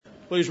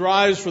Please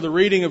rise for the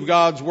reading of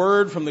God's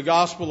Word from the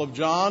Gospel of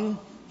John,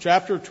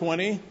 chapter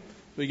 20,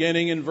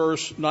 beginning in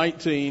verse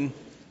 19.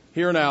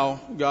 Hear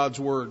now God's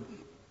Word.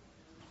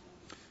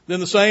 Then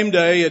the same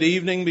day at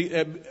evening,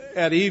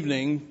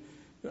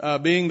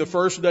 being the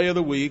first day of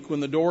the week, when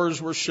the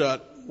doors were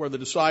shut, where the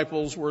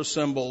disciples were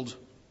assembled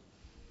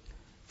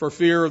for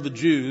fear of the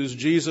Jews,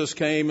 Jesus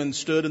came and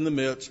stood in the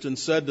midst and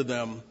said to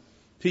them,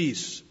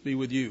 "Peace be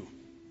with you."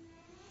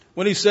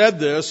 When he said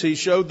this, he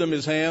showed them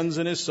his hands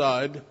and his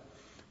side.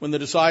 Then the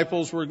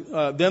disciples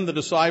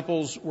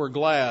were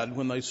glad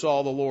when they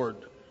saw the Lord.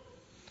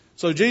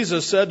 So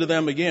Jesus said to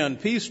them again,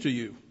 "Peace to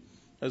you.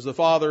 As the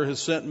Father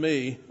has sent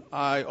me,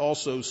 I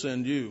also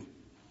send you."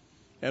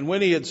 And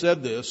when he had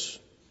said this,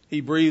 he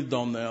breathed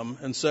on them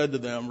and said to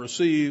them,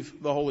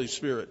 "Receive the Holy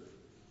Spirit.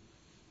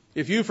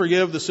 If you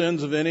forgive the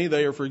sins of any,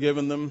 they are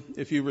forgiven them.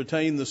 If you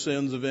retain the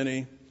sins of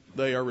any,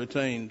 they are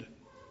retained."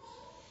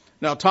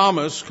 Now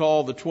Thomas,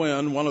 called the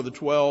twin, one of the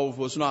 12,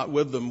 was not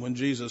with them when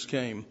Jesus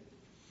came.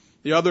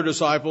 The other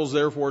disciples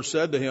therefore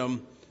said to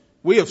him,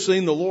 "We have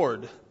seen the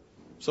Lord."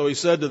 So he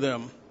said to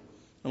them,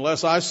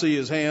 "Unless I see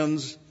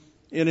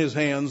in his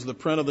hands the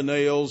print of the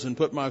nails, and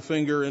put my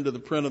finger into the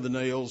print of the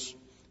nails,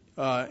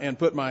 and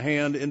put my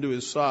hand into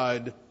his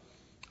side,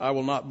 I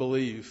will not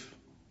believe."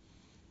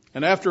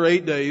 And after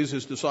 8 days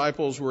his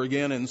disciples were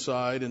again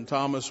inside, and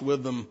Thomas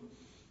with them.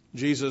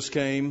 Jesus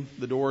came,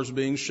 the doors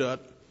being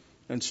shut,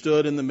 and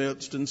stood in the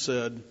midst and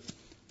said,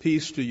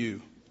 "Peace to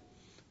you."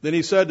 Then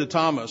he said to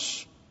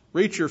Thomas,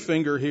 "Reach your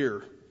finger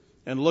here,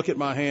 and look at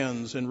my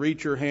hands, and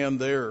reach your hand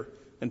there,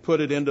 and put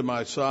it into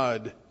my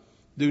side.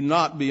 Do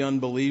not be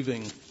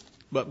unbelieving,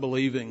 but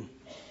believing."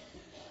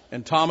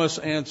 And Thomas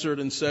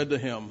answered and said to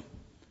him,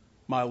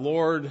 "My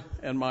Lord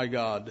and my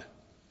God."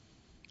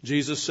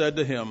 Jesus said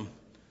to him,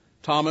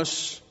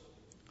 "Thomas,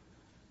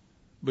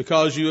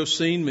 because you have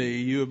seen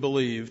me, you have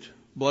believed.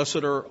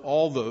 Blessed are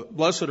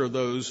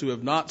those who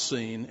have not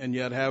seen and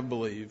yet have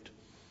believed."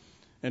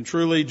 And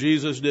truly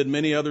Jesus did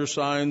many other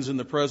signs in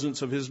the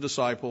presence of his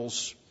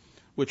disciples,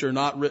 which are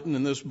not written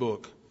in this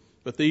book.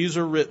 But these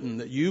are written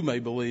that you may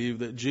believe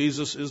that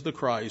Jesus is the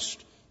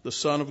Christ, the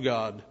Son of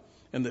God,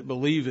 and that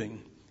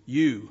believing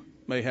you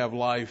may have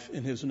life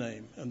in his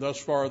name. And thus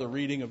far the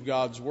reading of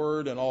God's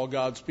Word, and all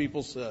God's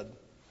people said,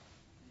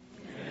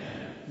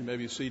 Amen. You may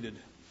be seated.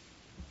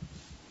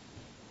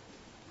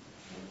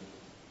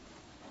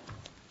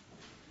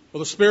 Well,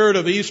 the spirit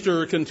of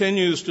Easter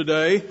continues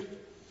today.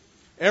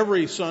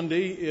 Every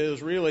Sunday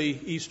is really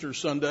Easter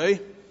Sunday,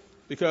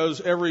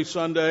 because every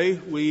Sunday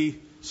we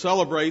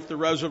celebrate the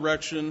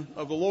resurrection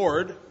of the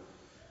Lord,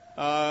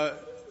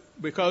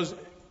 because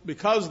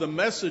the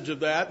message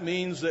of that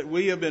means that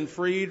we have been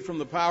freed from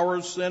the power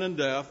of sin and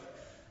death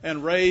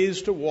and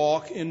raised to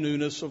walk in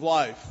newness of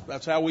life.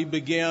 That's how we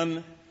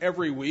begin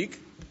every week.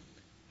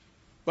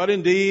 But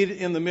indeed,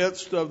 in the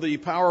midst of the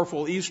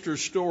powerful Easter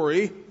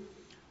story,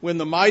 when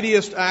the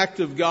mightiest act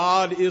of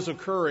God is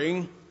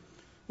occurring,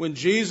 when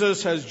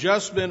Jesus has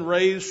just been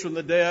raised from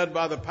the dead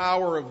by the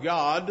power of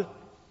God,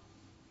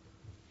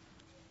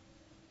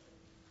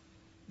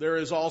 there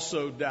is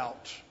also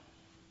doubt.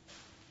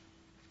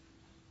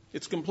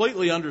 It's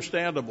completely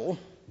understandable,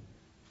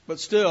 but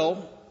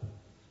still,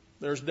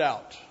 there's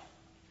doubt.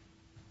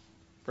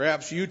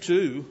 Perhaps you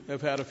too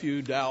have had a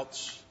few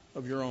doubts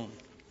of your own.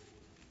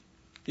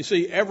 You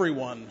see,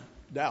 everyone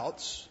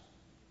doubts.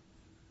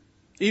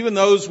 Even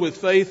those with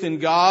faith in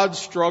God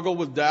struggle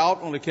with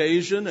doubt on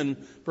occasion, and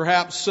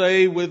perhaps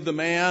say with the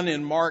man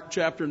in Mark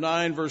chapter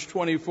 9, verse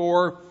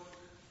 24,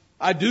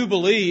 "I do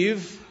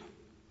believe,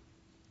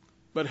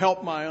 but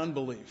help my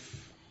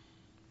unbelief."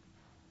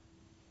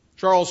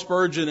 Charles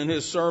Spurgeon, in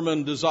his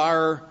sermon,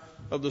 "Desire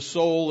of the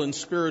Soul in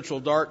Spiritual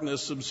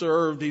Darkness,"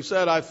 observed, he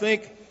said, "I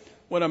think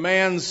when a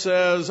man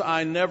says,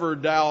 'I never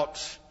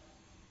doubt,'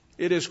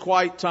 it is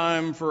quite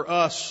time for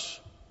us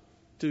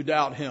to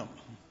doubt him.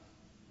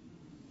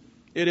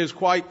 It is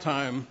quite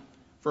time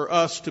for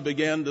us to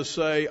begin to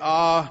say,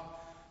 'Ah,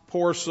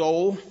 poor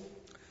soul,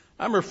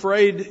 I'm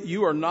afraid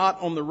you are not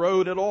on the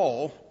road at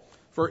all.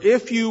 For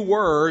if you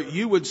were,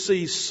 you would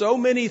see so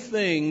many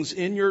things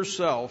in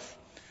yourself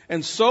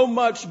and so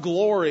much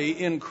glory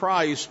in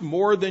Christ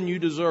more than you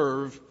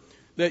deserve,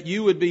 that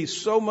you would be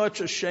so much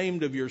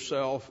ashamed of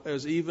yourself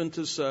as even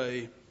to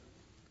say,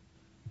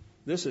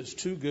 this is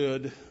too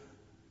good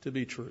to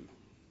be true.'"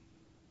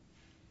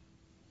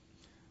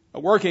 A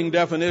working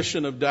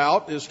definition of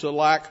doubt is to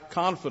lack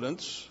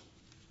confidence,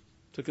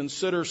 to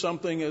consider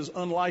something as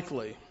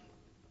unlikely.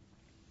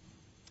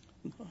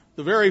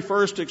 The very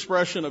first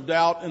expression of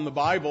doubt in the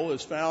Bible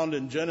is found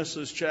in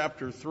Genesis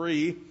chapter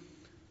 3,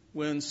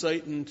 when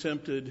Satan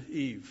tempted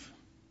Eve.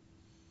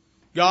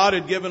 God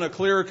had given a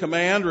clear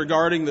command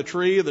regarding the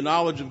tree of the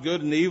knowledge of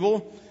good and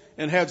evil,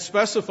 and had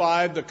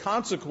specified the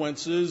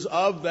consequences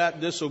of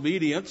that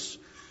disobedience.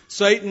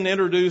 Satan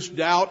introduced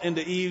doubt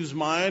into Eve's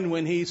mind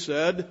when he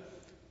said,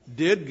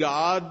 "Did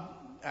God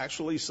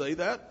actually say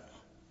that?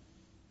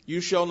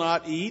 You shall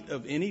not eat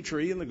of any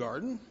tree in the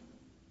garden?"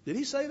 Did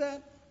he say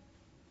that?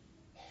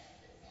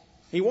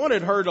 He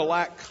wanted her to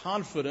lack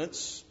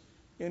confidence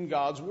in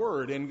God's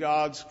word, in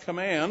God's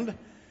command.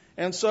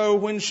 And so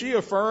when she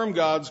affirmed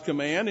God's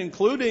command,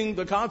 including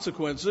the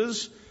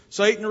consequences,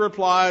 Satan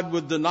replied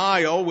with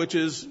denial, which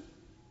is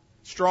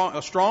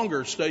a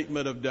stronger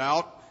statement of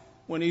doubt,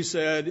 when he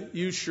said,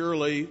 "You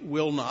surely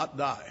will not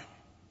die."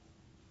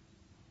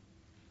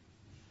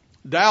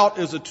 Doubt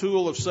is a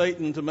tool of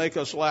Satan to make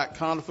us lack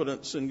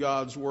confidence in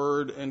God's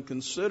word and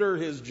consider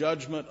his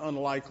judgment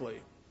unlikely.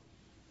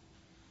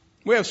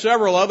 We have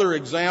several other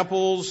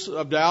examples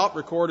of doubt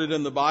recorded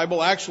in the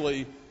Bible.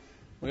 Actually,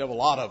 we have a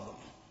lot of them.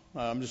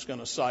 I'm just going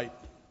to cite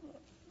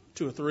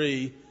 2 or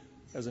 3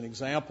 as an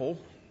example.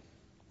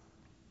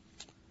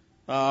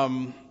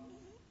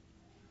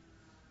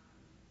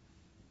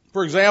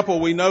 For example,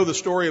 we know the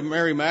story of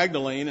Mary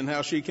Magdalene and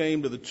how she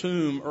came to the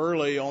tomb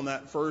early on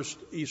that first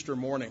Easter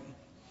morning.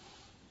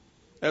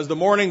 As the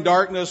morning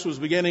darkness was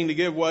beginning to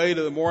give way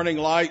to the morning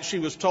light, she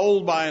was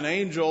told by an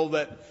angel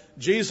that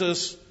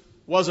Jesus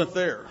wasn't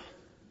there.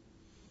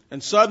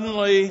 And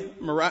suddenly,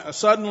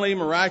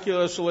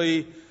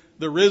 miraculously,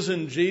 the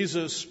risen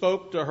Jesus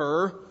spoke to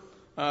her,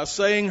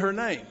 saying her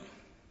name,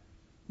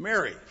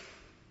 Mary.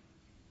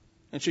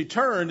 And she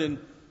turned, and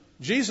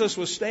Jesus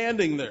was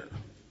standing there.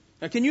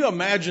 Now, can you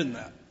imagine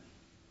that?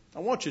 I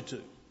want you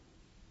to.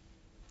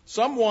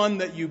 Someone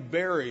that you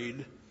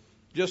buried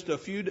just a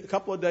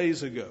couple of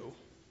days ago,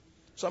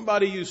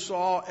 somebody you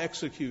saw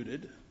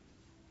executed,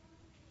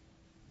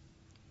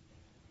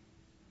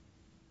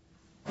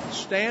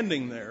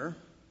 standing there,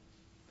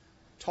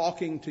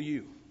 talking to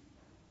you.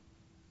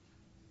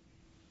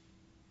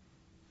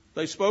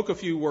 They spoke a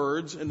few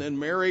words, and then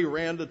Mary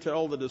ran to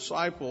tell the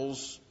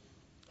disciples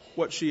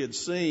what she had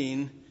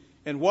seen.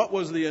 And what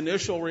was the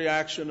initial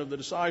reaction of the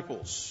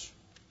disciples?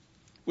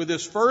 With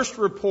this first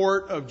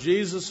report of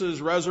Jesus'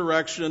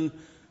 resurrection,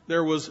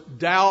 there was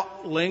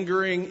doubt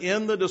lingering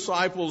in the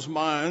disciples'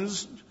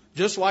 minds,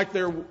 just like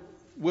there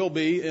will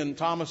be in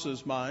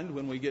Thomas's mind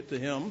when we get to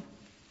him.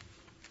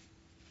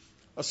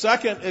 A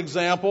second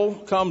example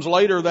comes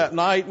later that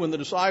night when the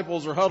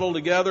disciples are huddled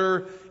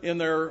together in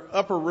their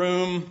upper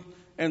room,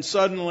 and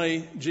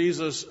suddenly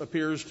Jesus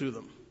appears to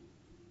them.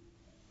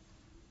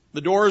 The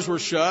doors were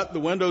shut,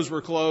 the windows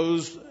were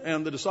closed,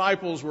 and the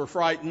disciples were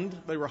frightened.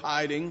 They were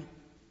hiding.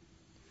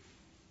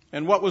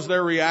 And what was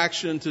their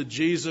reaction to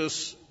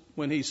Jesus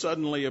when he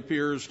suddenly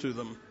appears to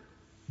them?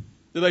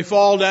 Did they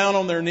fall down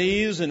on their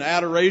knees in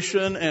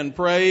adoration and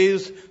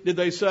praise? Did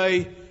they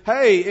say,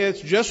 "Hey,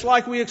 it's just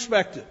like we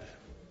expected.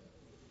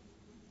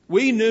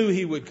 We knew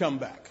he would come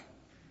back"?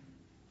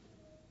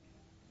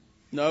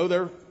 No,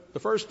 the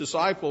first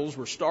disciples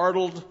were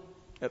startled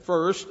at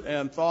first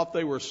and thought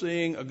they were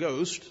seeing a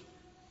ghost,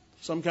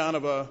 some kind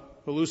of a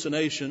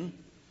hallucination.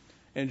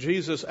 And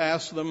Jesus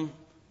asked them,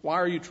 "Why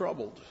are you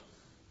troubled?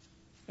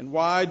 And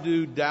why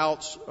do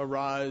doubts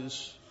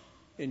arise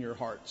in your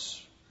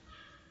hearts?"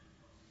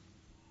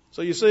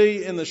 So you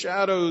see, in the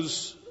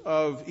shadows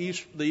of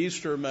the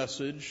Easter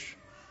message,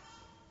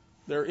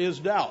 there is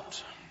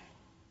doubt.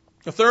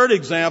 A third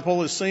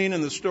example is seen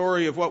in the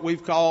story of what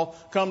we've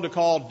come to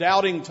call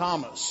Doubting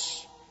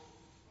Thomas.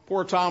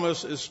 Poor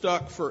Thomas is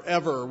stuck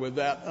forever with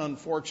that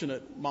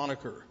unfortunate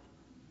moniker.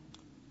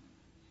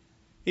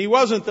 He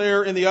wasn't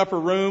there in the upper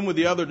room with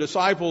the other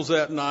disciples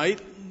that night.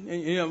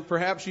 And,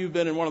 perhaps you've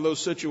been in one of those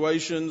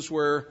situations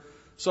where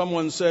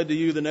someone said to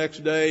you the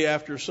next day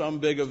after some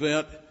big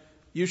event,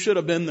 "You should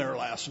have been there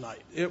last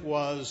night. It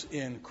was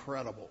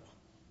incredible.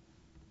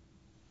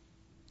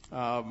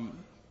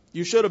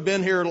 You should have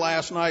been here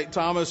last night,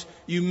 Thomas.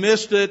 You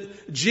missed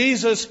it.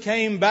 Jesus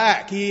came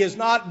back. He is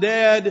not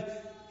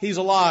dead. He's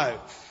alive."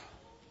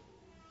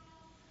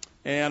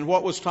 And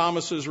what was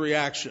Thomas's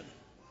reaction?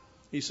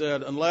 He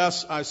said,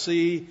 "Unless I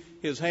see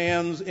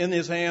in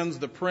his hands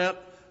the print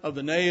of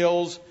the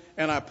nails,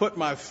 and I put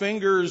my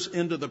fingers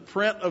into the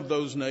print of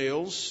those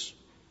nails,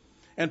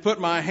 and put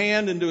my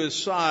hand into his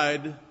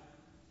side,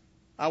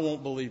 I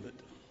won't believe it."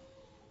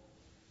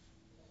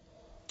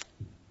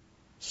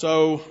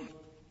 So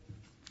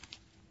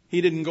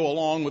he didn't go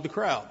along with the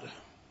crowd.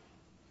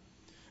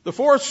 The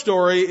fourth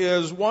story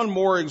is one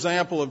more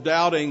example of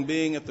doubting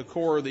being at the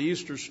core of the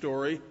Easter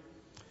story.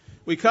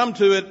 We come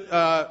to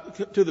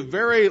it, to the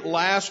very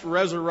last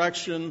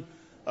resurrection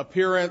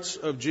appearance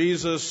of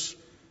Jesus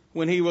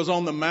when he was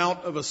on the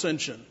Mount of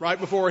Ascension, right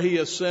before he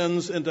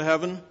ascends into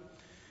heaven.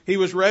 He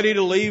was ready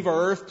to leave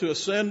earth to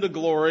ascend to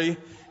glory,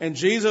 and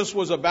Jesus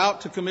was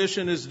about to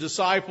commission his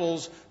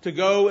disciples to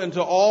go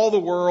into all the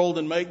world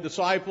and make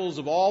disciples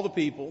of all the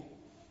people.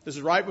 This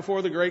is right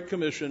before the Great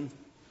Commission.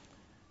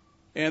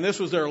 And this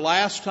was their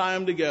last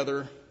time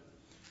together.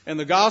 And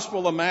the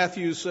Gospel of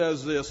Matthew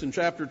says this in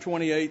chapter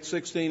 28,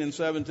 16 and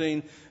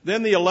 17.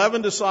 "Then the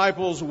 11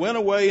 disciples went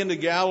away into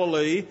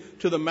Galilee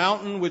to the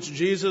mountain which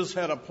Jesus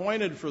had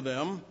appointed for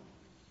them.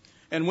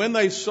 And when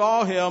they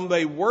saw him,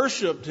 they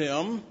worshiped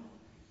him,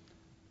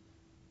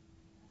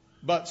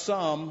 but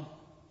some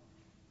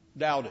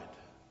doubted."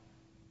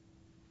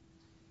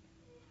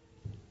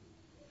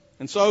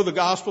 And so the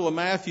Gospel of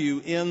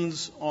Matthew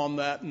ends on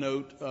that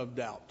note of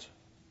doubt.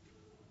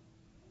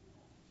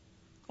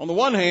 On the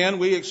one hand,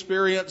 we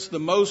experience the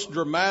most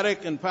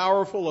dramatic and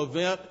powerful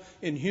event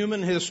in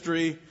human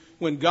history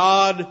when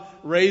God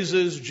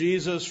raises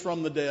Jesus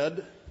from the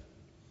dead.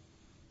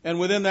 And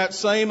within that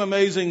same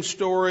amazing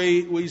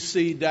story, we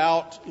see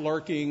doubt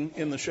lurking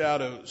in the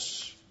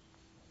shadows.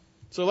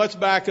 So let's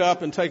back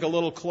up and take a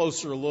little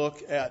closer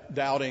look at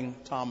doubting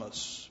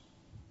Thomas.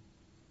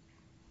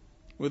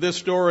 With this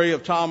story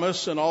of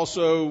Thomas and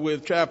also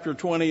with chapter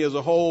 20 as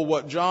a whole,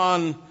 what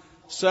John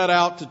set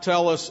out to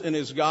tell us in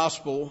his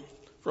gospel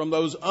from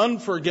those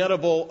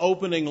unforgettable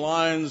opening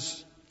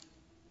lines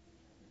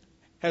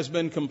has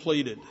been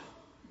completed.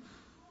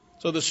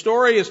 So the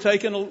story has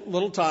taken a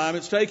little time.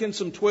 It's taken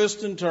some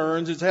twists and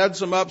turns. It's had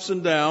some ups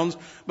and downs.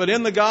 But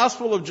in the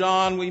Gospel of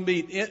John, we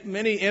meet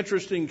many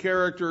interesting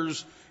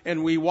characters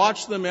and we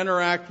watch them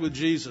interact with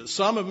Jesus.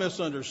 Some have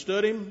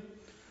misunderstood him.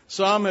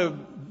 Some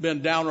have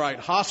been downright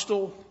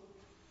hostile.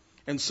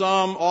 And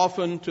some,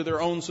 often to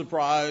their own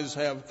surprise,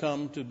 have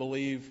come to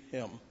believe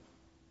him.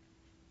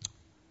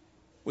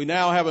 We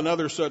now have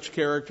another such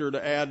character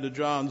to add to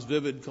John's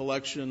vivid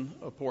collection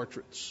of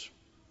portraits.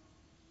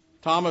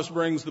 Thomas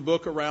brings the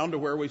book around to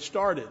where we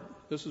started.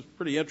 This is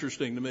pretty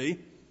interesting to me.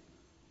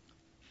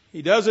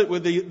 He does it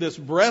with this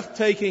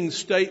breathtaking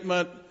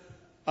statement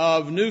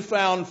of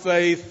newfound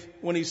faith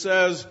when he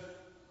says,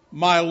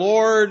 "My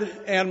Lord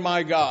and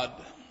my God."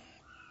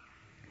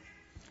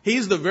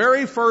 He's the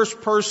very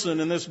first person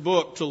in this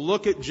book to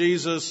look at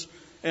Jesus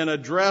and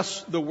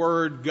address the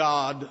word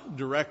God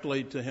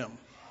directly to him.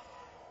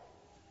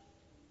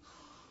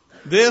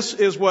 This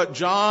is what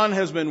John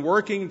has been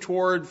working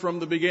toward from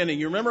the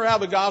beginning. You remember how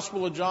the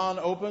Gospel of John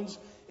opens?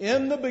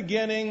 In the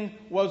beginning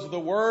was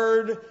the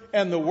Word,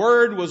 and the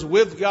Word was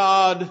with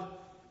God,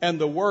 and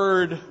the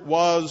Word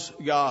was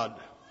God.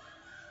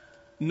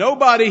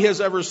 Nobody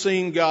has ever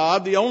seen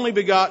God. The only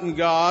begotten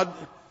God,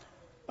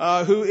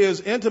 who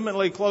is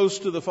intimately close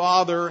to the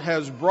Father,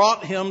 has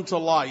brought him to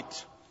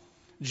light.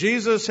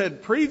 Jesus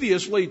had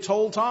previously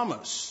told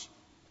Thomas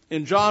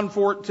in John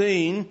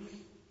 14,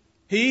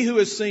 "He who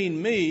has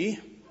seen me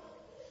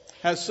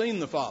has seen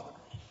the Father."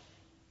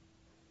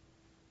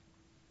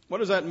 What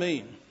does that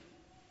mean?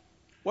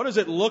 What does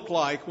it look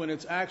like when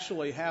it's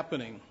actually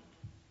happening?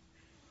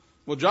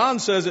 Well, John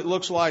says it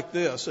looks like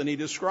this, and he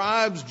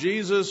describes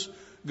Jesus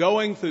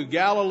going through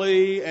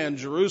Galilee and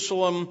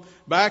Jerusalem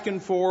back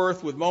and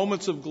forth with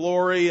moments of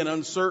glory and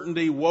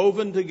uncertainty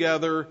woven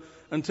together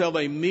until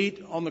they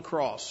meet on the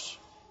cross.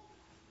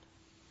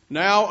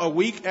 Now, a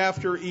week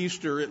after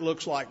Easter, it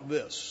looks like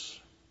this.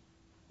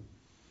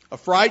 A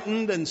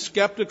frightened and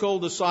skeptical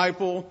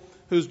disciple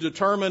who's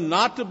determined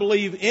not to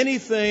believe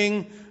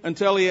anything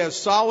until he has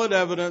solid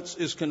evidence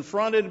is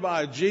confronted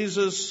by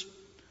Jesus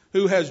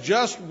who has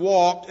just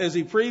walked, as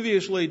he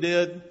previously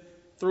did,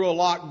 through a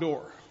locked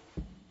door.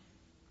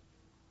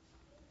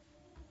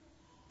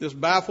 This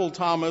baffled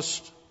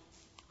Thomas,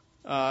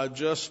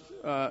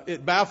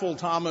 it baffled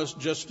Thomas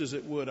just as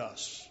it would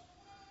us.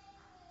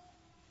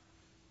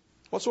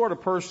 What sort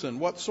of person,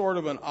 what sort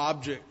of an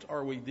object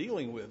are we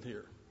dealing with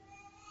here?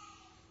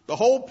 The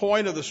whole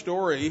point of the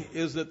story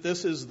is that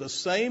this is the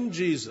same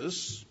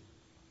Jesus,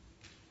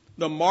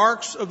 the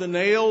marks of the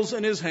nails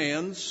in his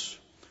hands,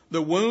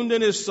 the wound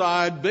in his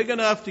side big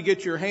enough to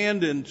get your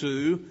hand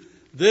into.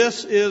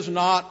 This is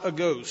not a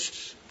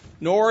ghost,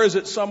 nor is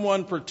it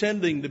someone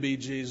pretending to be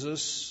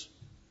Jesus.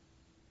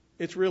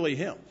 It's really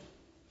him.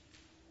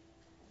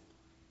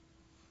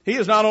 He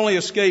has not only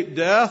escaped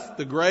death,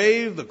 the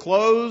grave, the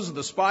clothes,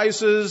 the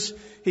spices.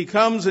 He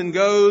comes and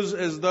goes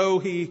as though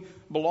he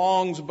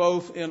belongs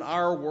both in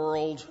our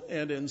world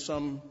and in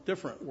some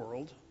different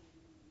world,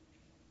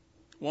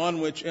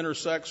 one which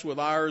intersects with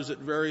ours at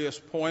various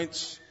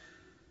points.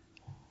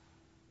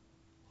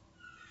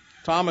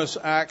 Thomas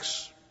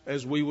acts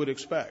as we would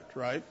expect,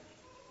 right?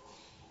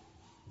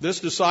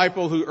 This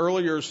disciple who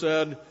earlier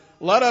said,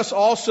 "Let us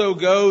also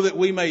go that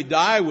we may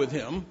die with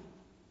him,"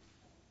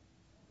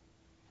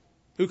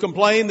 who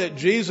complained that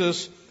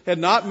Jesus had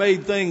not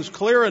made things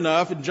clear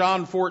enough in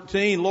John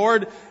 14.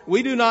 "Lord,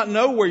 we do not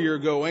know where you're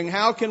going.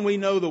 How can we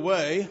know the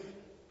way?"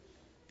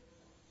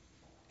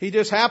 He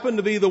just happened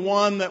to be the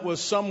one that was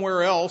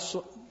somewhere else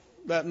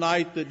that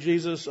night that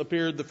Jesus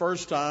appeared the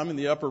first time in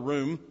the upper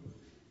room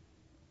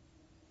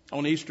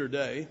on Easter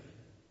Day.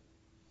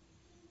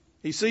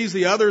 He sees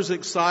the others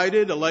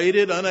excited,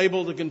 elated,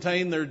 unable to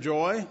contain their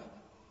joy,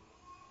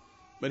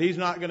 but he's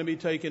not going to be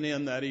taken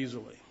in that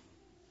easily.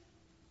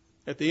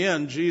 At the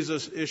end,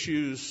 Jesus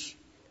issues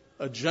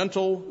a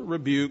gentle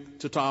rebuke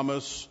to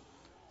Thomas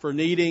for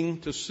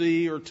needing to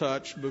see or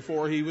touch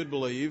before he would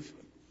believe.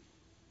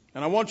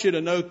 And I want you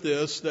to note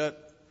this,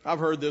 that I've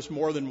heard this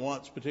more than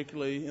once,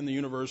 particularly in the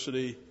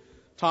university.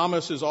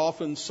 Thomas is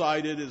often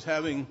cited as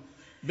having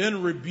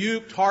been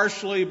rebuked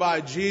harshly by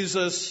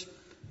Jesus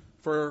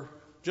for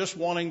just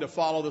wanting to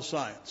follow the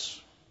science.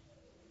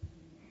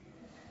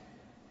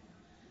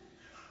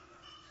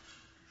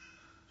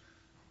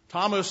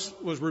 Thomas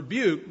was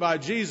rebuked by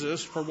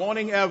Jesus for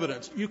wanting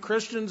evidence. You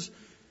Christians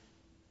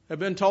have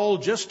been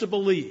told just to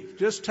believe.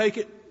 Just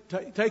take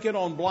take it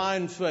on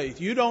blind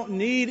faith. You don't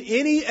need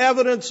any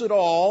evidence at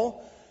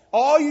all.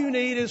 All you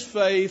need is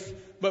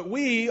faith. But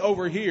we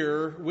over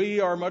here, we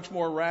are much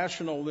more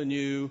rational than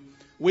you.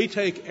 We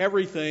take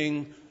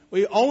everything.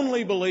 We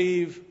only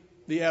believe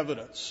the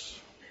evidence.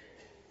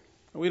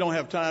 We don't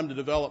have time to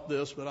develop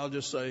this, but I'll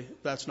just say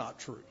that's not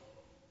true.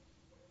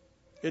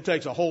 It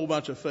takes a whole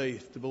bunch of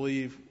faith to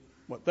believe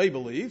what they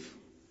believe.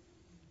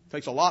 It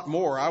takes a lot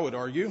more, I would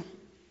argue.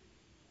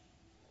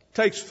 It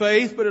takes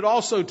faith, but it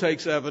also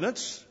takes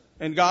evidence,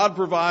 and God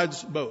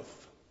provides both.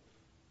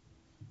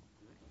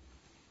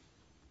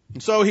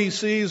 And so he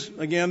sees,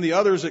 again, the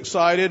others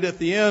excited. At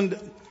the end,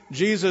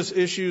 Jesus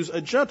issues a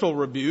gentle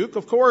rebuke.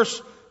 Of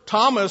course,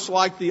 Thomas,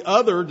 like the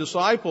other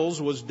disciples,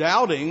 was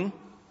doubting.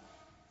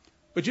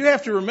 But you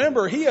have to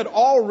remember, he had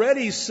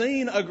already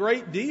seen a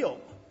great deal.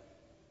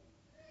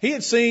 He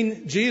had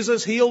seen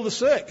Jesus heal the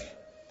sick.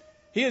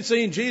 He had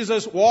seen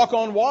Jesus walk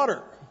on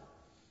water.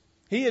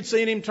 He had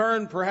seen him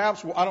turn,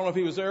 perhaps, I don't know if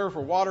he was there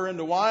for water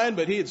into wine,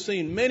 but he had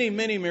seen many,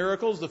 many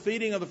miracles, the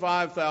feeding of the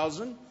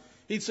 5,000.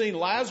 He'd seen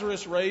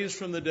Lazarus raised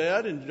from the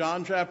dead in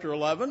John chapter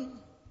 11.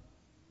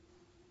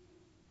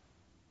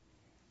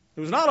 It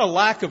was not a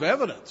lack of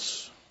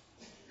evidence.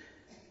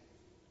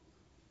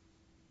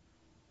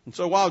 And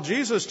so while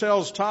Jesus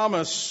tells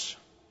Thomas,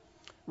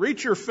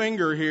 reach your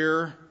finger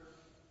here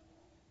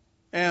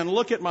and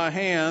look at my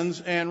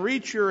hands, and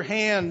reach your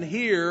hand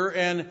here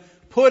and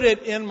put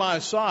it in my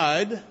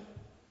side.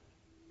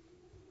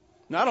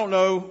 Now, I don't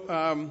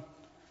know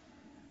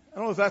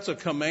if that's a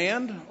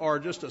command or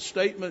just a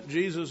statement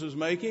Jesus is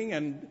making,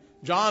 and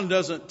John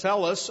doesn't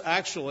tell us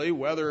actually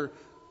whether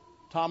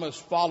Thomas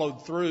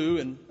followed through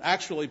and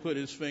actually put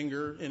his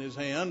finger in his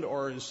hand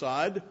or his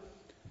side,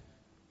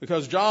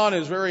 because John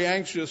is very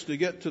anxious to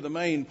get to the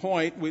main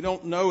point. We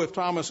don't know if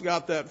Thomas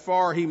got that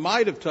far. He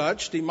might have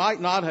touched, he might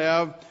not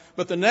have,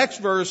 but the next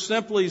verse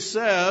simply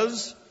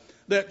says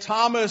that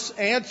Thomas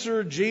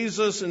answered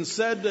Jesus and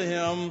said to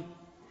him,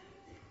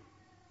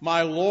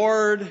 my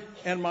Lord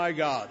and my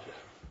God.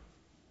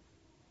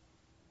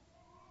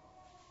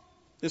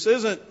 This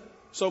isn't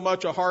so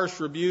much a harsh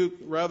rebuke,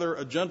 rather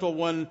a gentle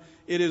one.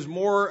 It is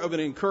more of an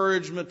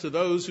encouragement to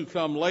those who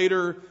come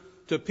later,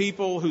 to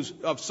people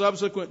of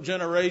subsequent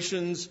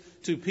generations,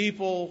 to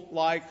people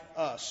like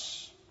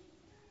us.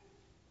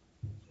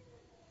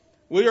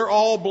 We are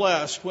all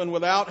blessed when,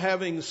 without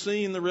having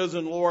seen the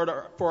risen Lord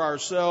for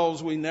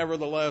ourselves, we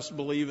nevertheless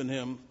believe in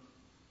him.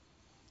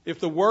 If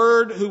the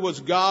Word who was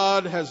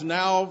God has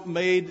now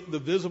made the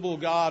visible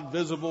God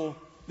visible,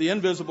 the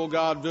invisible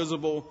God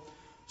visible,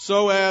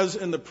 so as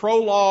in the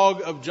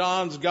prologue of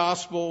John's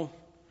Gospel,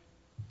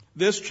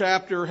 this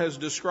chapter has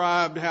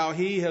described how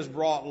he has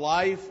brought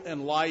life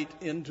and light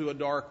into a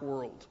dark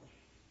world.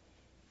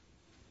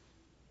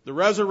 The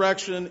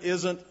resurrection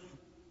isn't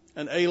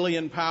an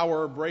alien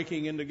power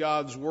breaking into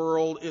God's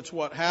world. It's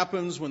what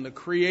happens when the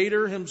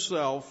Creator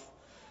himself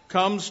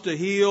comes to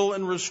heal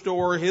and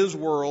restore his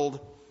world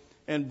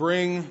and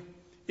bring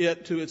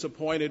it to its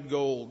appointed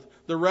goal.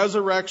 The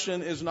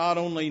resurrection is not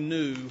only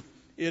new,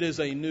 it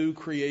is a new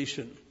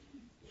creation.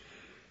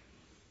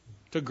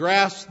 To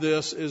grasp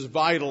this is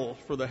vital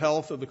for the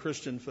health of the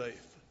Christian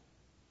faith.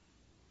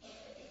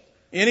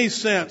 Any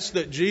sense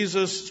that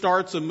Jesus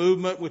starts a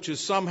movement which is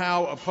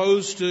somehow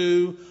opposed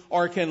to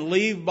or can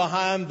leave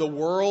behind the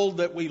world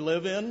that we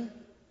live in,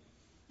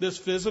 this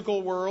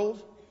physical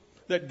world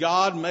that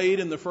God made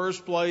in the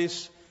first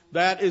place,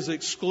 that is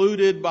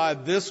excluded by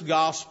this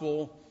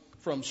gospel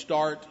from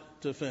start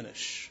to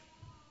finish.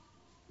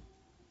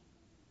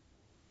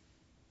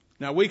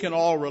 Now, we can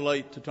all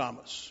relate to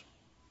Thomas.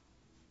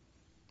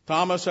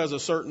 Thomas has a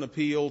certain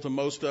appeal to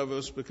most of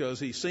us because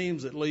he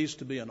seems at least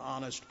to be an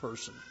honest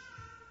person.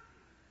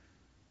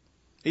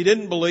 He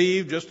didn't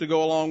believe just to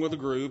go along with the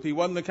group. He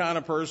wasn't the kind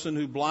of person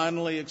who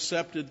blindly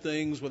accepted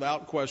things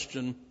without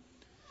question.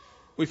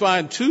 We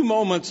find two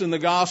moments in the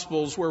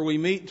Gospels where we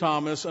meet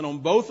Thomas, and on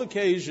both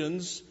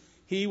occasions,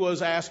 he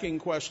was asking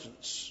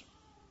questions.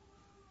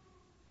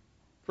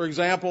 For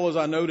example, as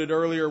I noted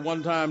earlier,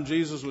 one time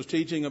Jesus was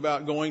teaching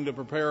about going to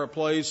prepare a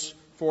place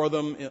for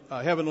them,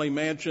 a heavenly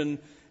mansion,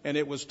 and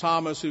it was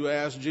Thomas who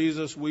asked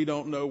Jesus, we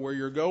don't know where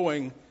you're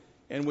going,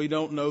 and we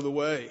don't know the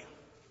way.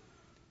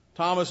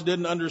 Thomas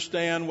didn't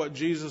understand what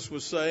Jesus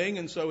was saying,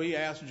 and so he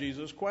asked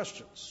Jesus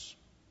questions.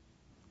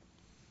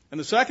 And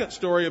the second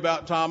story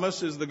about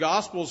Thomas is the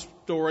gospel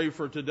story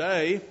for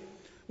today,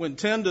 when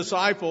 10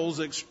 disciples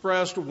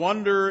expressed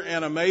wonder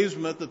and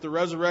amazement that the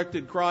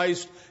resurrected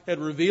Christ had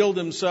revealed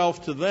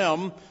himself to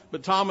them,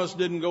 but Thomas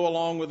didn't go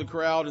along with the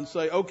crowd and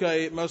say,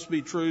 okay, it must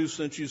be true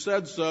since you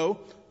said so,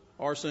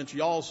 or since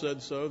y'all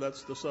said so.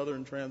 That's the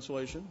Southern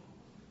translation.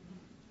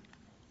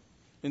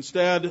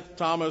 Instead,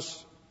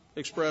 Thomas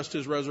expressed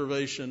his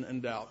reservation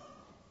and doubt.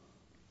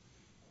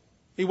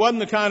 He wasn't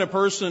the kind of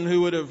person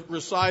who would have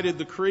recited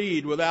the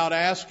creed without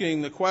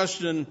asking the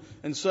question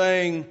and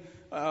saying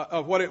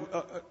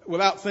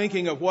without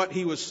thinking of what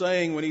he was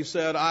saying when he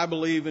said, I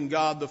believe in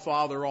God the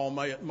Father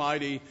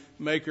Almighty,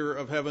 maker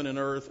of heaven and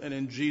earth, and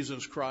in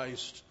Jesus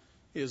Christ,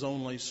 his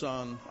only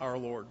Son, our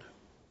Lord.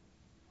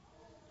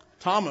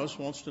 Thomas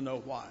wants to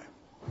know why.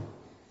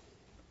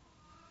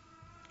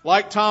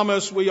 Like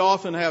Thomas, we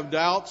often have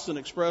doubts and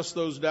express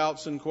those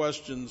doubts in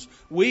questions.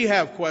 We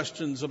have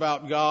questions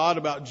about God,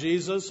 about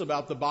Jesus,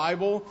 about the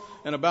Bible,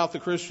 and about the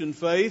Christian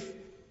faith.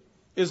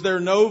 Is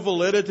there no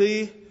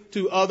validity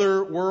to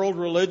other world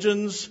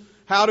religions?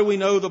 How do we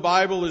know the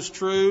Bible is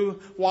true?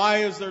 Why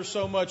is there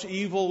so much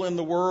evil in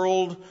the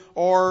world?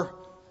 Or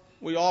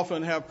we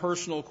often have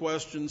personal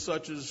questions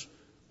such as,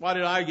 why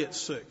did I get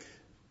sick?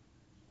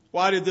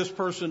 Why did this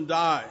person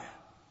die?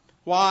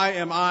 Why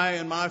am I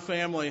and my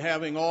family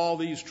having all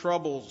these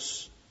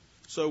troubles?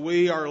 So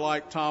we are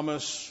like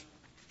Thomas.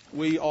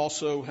 We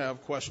also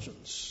have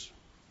questions.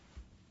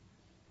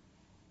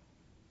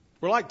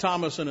 We're like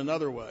Thomas in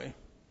another way.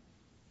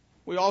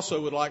 We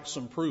also would like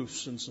some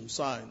proofs and some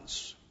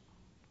signs.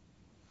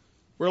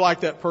 We're like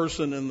that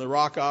person in the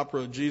rock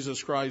opera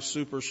Jesus Christ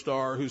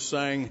Superstar who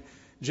sang,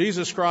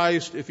 Jesus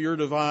Christ, if you're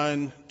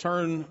divine,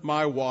 turn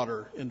my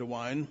water into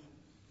wine.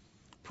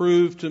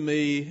 Prove to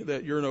me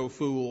that you're no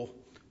fool.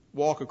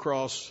 Walk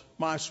across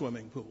my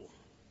swimming pool.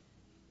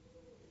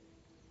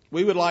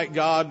 We would like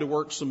God to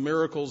work some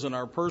miracles in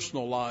our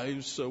personal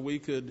lives so we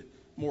could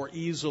more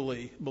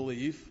easily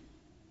believe.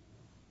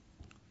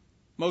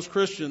 Most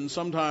Christians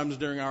sometimes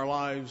during our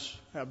lives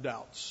have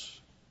doubts.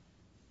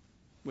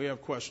 We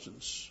have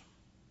questions.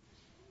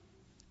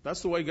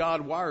 That's the way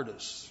God wired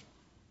us.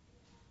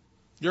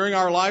 During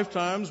our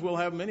lifetimes, we'll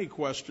have many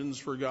questions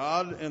for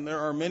God, and there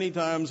are many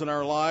times in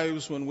our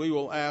lives when we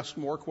will ask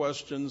more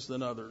questions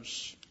than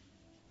others.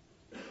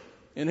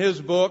 In his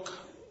book,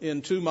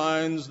 In Two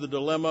Minds, The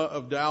Dilemma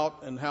of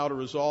Doubt and How to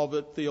Resolve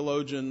It,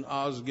 theologian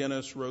Os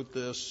Guinness wrote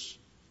this: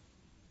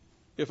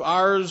 if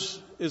ours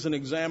is an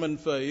examined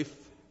faith,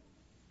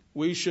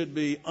 we should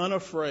be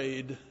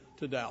unafraid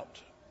to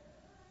doubt.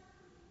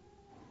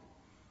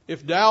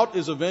 If doubt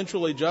is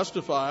eventually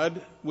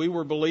justified, we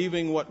were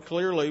believing what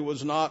clearly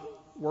was not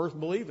worth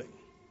believing.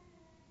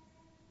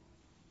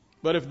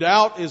 But if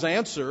doubt is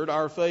answered,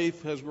 our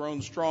faith has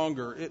grown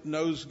stronger. It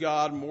knows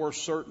God more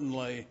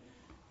certainly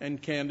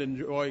and can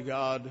enjoy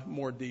God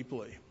more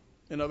deeply.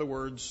 In other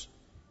words,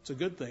 it's a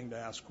good thing to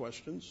ask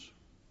questions.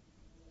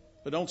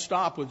 But don't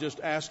stop with just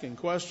asking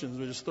questions,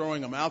 but just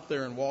throwing them out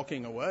there and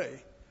walking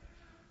away.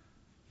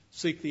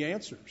 Seek the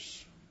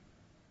answers.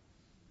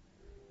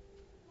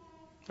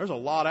 There's a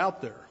lot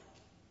out there.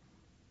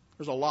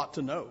 There's a lot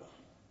to know.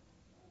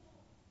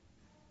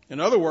 In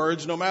other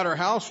words, no matter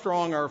how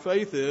strong our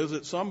faith is,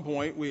 at some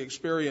point we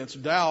experience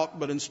doubt,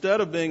 but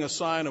instead of being a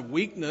sign of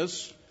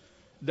weakness,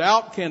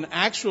 doubt can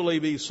actually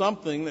be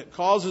something that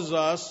causes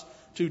us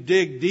to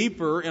dig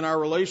deeper in our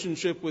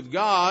relationship with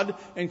God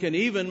and can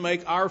even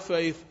make our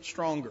faith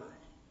stronger.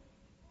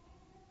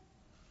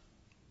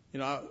 You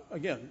know,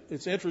 again,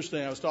 it's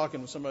interesting. I was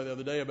talking with somebody the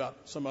other day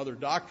about some other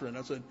doctrine.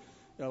 I said,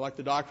 like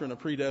the doctrine of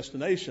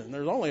predestination.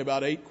 There's only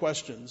about 8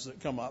 questions that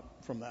come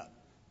up from that.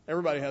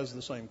 Everybody has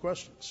the same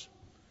questions.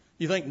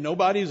 You think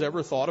nobody's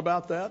ever thought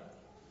about that?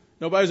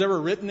 Nobody's ever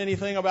written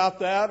anything about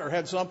that or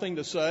had something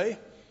to say?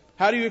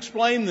 How do you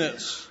explain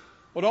this?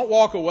 Well, don't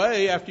walk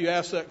away after you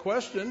ask that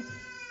question.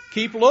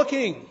 Keep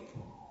looking.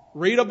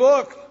 Read a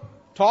book.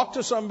 Talk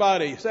to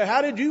somebody. Say,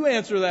 how did you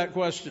answer that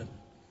question?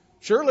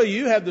 Surely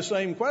you had the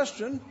same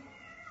question.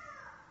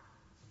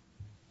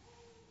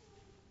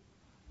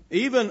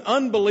 Even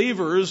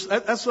unbelievers,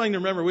 that's the thing to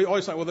remember. We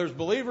always say, well, there's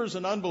believers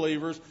and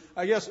unbelievers.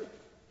 I guess,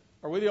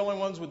 are we the only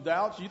ones with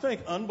doubts? Do you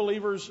think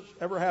unbelievers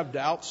ever have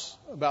doubts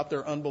about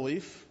their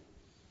unbelief?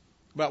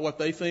 About what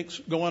they think's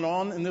going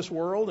on in this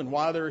world and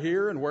why they're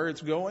here and where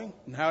it's going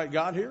and how it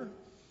got here?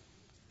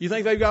 You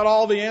think they've got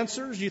all the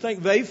answers? You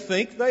think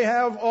they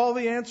have all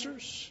the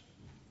answers?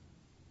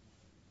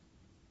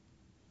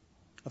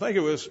 I think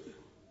it was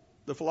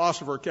the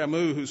philosopher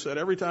Camus who said,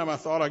 every time I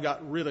thought I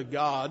got rid of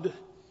God,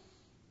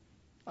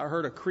 I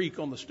heard a creak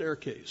on the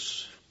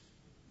staircase.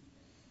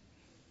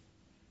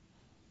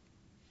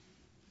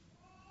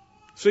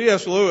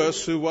 C.S.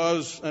 Lewis, who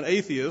was an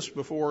atheist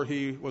before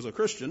he was a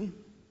Christian,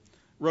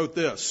 wrote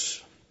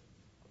this: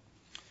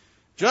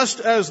 just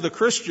as the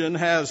Christian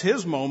has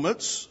his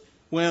moments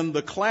when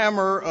the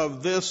clamor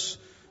of this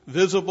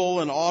visible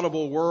and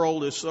audible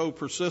world is so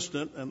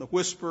persistent and the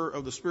whisper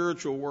of the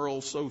spiritual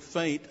world so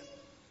faint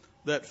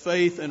that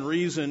faith and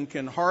reason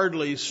can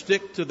hardly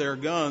stick to their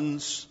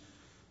guns,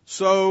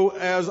 so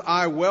as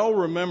I well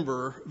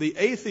remember, the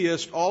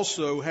atheist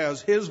also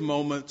has his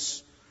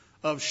moments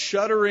of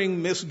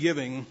shuddering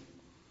misgiving,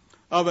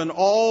 of an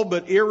all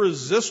but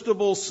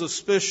irresistible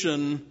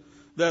suspicion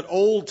that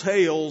old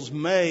tales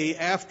may,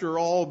 after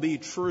all, be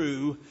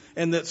true,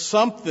 and that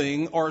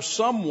something or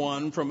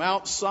someone from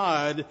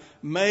outside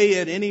may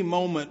at any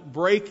moment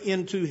break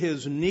into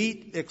his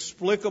neat,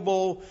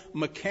 explicable,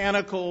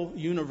 mechanical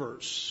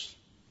universe.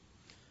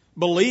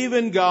 Believe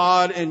in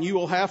God, and you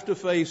will have to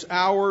face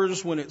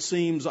hours when it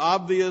seems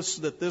obvious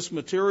that this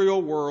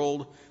material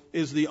world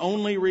is the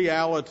only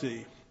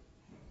reality.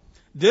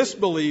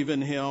 Disbelieve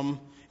in Him,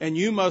 and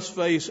you must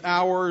face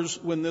hours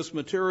when this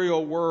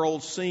material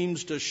world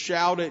seems to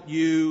shout at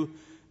you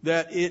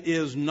that it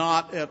is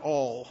not at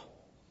all.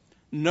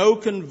 No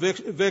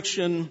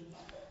conviction,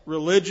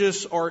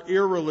 religious or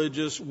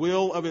irreligious,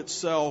 will of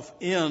itself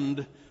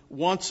end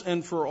once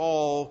and for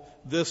all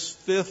this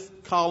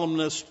fifth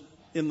columnist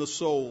in the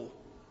soul.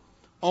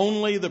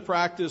 Only the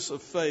practice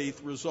of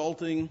faith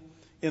resulting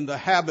in the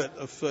habit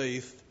of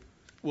faith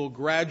will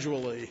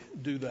gradually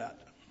do that.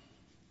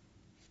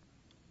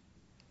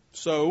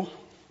 So,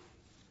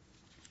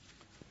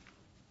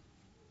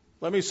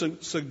 let me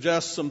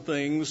suggest some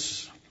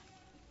things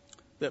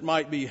that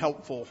might be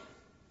helpful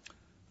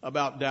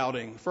about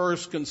doubting.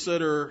 First,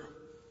 consider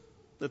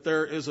that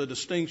there is a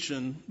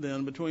distinction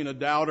then between a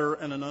doubter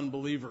and an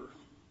unbeliever.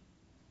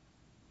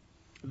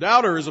 A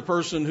doubter is a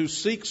person who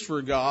seeks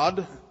for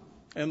God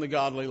and the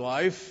godly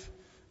life.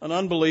 An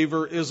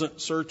unbeliever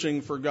isn't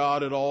searching for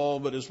God at all,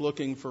 but is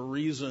looking for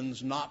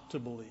reasons not to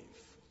believe.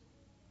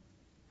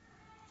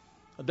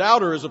 A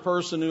doubter is a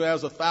person who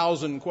has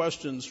 1,000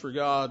 questions for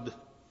God.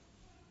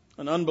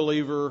 An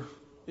unbeliever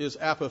is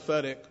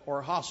apathetic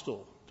or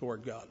hostile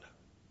toward God.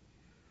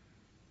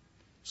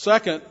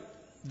 Second,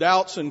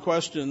 doubts and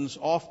questions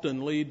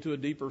often lead to a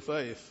deeper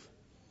faith.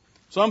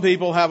 Some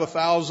people have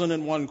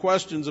 1,001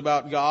 questions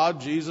about God,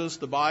 Jesus,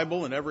 the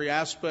Bible, and every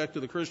aspect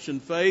of the Christian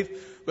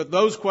faith, but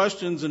those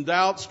questions and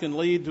doubts can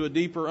lead to a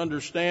deeper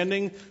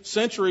understanding.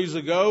 Centuries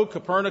ago,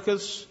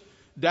 Copernicus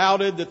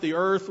doubted that the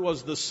earth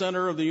was the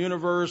center of the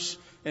universe,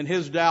 and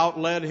his doubt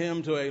led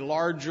him to a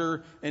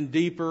larger and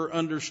deeper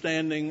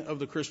understanding of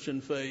the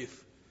Christian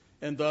faith.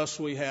 And thus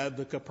we had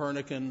the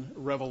Copernican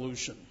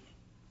revolution.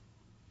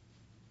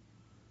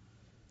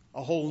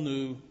 A whole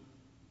new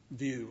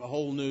view, a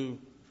whole new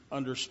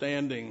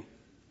understanding.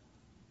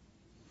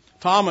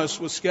 Thomas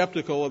was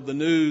skeptical of the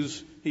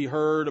news he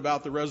heard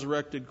about the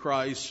resurrected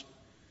Christ,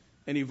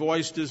 and he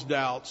voiced his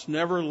doubts.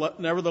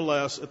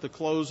 Nevertheless, at the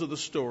close of the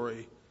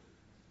story,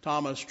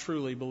 Thomas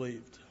truly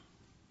believed.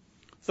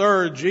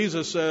 Third,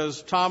 Jesus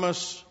says,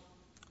 Thomas,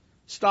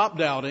 stop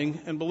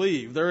doubting and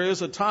believe. There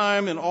is a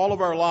time in all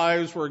of our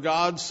lives where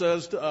God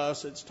says to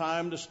us, it's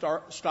time to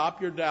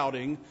stop your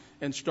doubting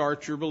and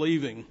start your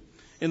believing.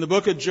 In the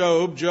book of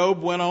Job,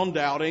 Job went on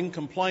doubting,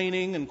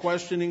 complaining, and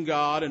questioning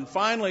God, and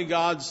finally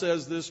God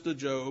says this to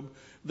Job.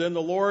 Then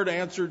the Lord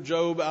answered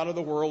Job out of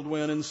the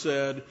whirlwind and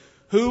said,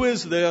 who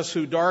is this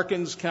who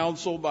darkens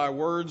counsel by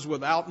words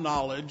without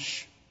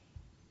knowledge?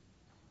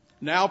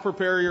 Now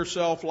prepare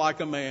yourself like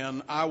a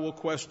man. I will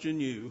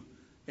question you,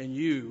 and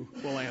you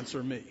will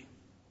answer me.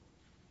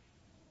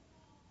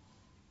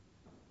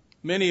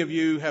 Many of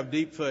you have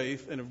deep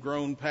faith and have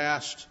grown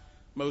past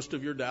most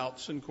of your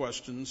doubts and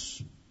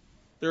questions.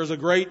 There's a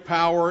great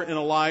power in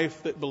a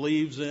life that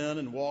believes in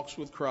and walks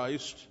with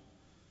Christ.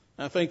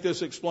 I think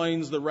this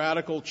explains the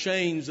radical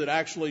change that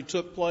actually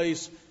took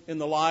place in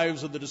the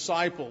lives of the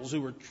disciples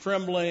who were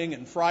trembling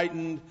and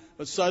frightened,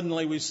 but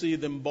suddenly we see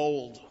them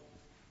bold.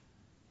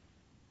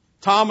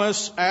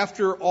 Thomas,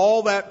 after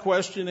all that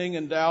questioning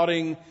and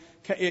doubting,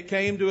 it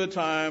came to a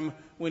time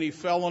when he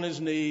fell on his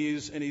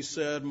knees and he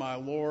said, my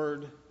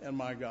Lord and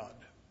my God.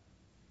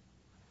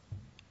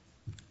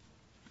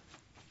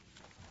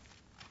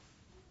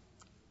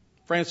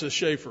 Francis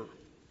Schaeffer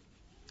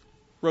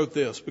wrote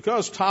this,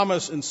 because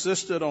Thomas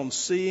insisted on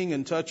seeing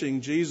and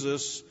touching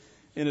Jesus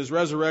in his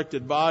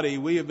resurrected body,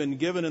 we have been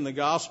given in the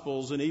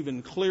Gospels an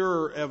even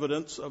clearer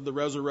evidence of the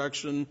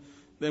resurrection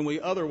than we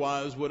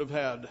otherwise would have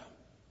had.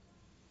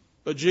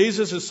 But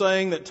Jesus is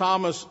saying that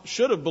Thomas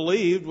should have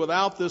believed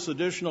without this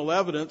additional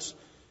evidence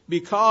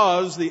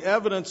because the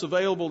evidence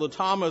available to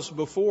Thomas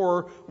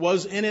before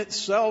was in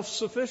itself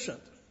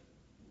sufficient.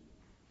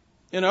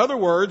 In other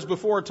words,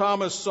 before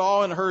Thomas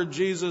saw and heard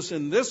Jesus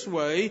in this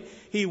way,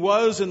 he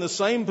was in the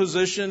same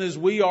position as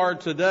we are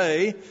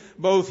today.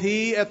 Both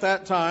he at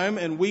that time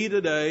and we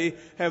today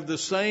have the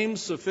same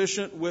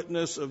sufficient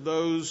witness of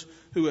those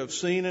who have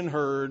seen and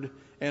heard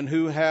and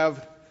who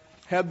have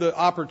had the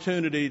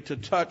opportunity to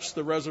touch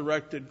the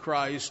resurrected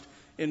Christ.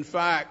 In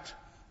fact,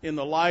 in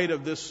the light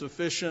of this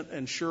sufficient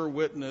and sure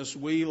witness,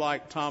 we,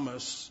 like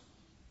Thomas,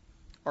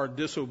 are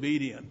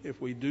disobedient if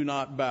we do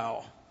not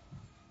bow.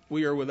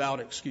 We are without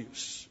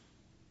excuse.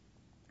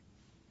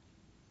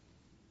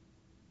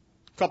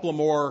 A couple of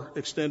more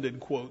extended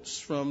quotes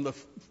from the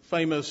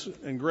famous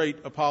and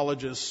great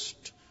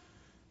apologist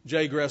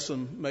J.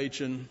 Gresham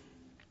Machen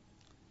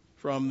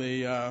from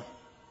the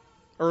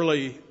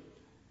early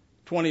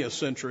 20th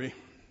century.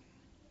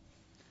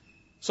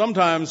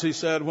 Sometimes, he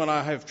said, when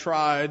I have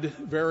tried,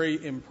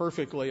 very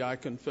imperfectly, I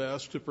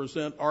confess, to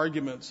present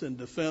arguments in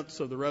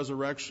defense of the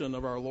resurrection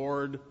of our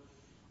Lord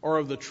or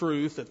of the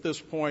truth at this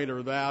point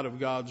or that of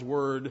God's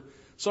Word,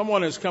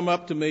 someone has come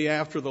up to me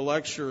after the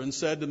lecture and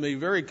said to me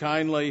very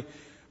kindly,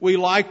 we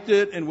liked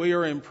it and we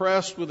are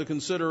impressed with the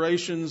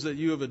considerations that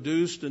you have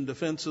adduced in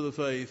defense of the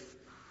faith.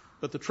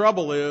 But the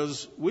trouble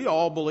is, we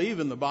all believe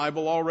in the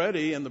Bible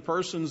already, and the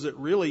persons that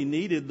really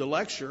needed the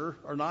lecture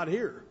are not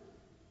here.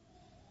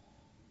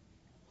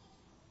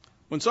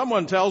 When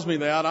someone tells me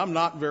that, I'm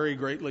not very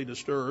greatly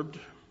disturbed.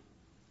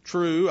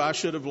 True, I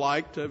should have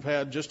liked to have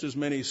had just as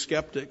many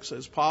skeptics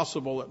as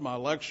possible at my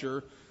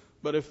lecture,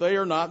 but if they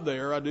are not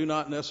there, I do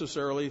not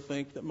necessarily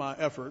think that my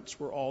efforts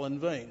were all in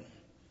vain.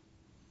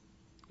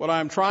 What I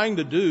am trying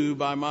to do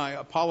by my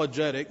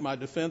apologetic, my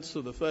defense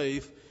of the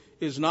faith,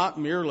 is not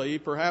merely,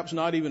 perhaps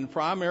not even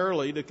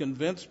primarily, to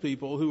convince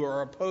people who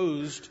are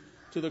opposed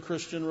to the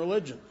Christian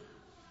religion.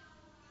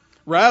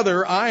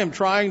 Rather, I am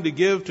trying to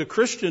give to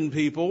Christian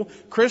people,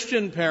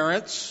 Christian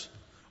parents,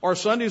 or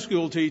Sunday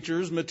school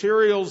teachers,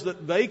 materials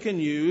that they can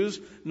use,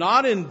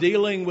 not in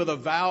dealing with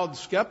avowed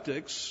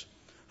skeptics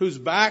whose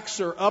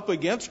backs are up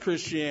against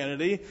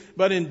Christianity,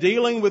 but in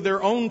dealing with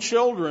their own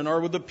children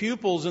or with the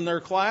pupils in their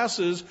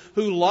classes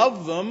who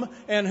love them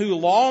and who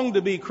long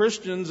to be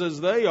Christians as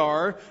they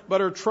are,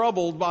 but are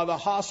troubled by the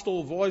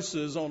hostile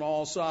voices on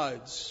all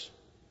sides.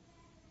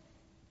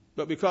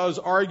 But because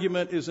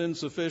argument is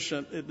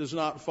insufficient, it does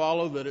not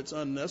follow that it's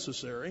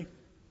unnecessary.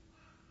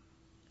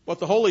 What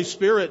the Holy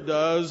Spirit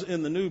does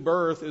in the new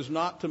birth is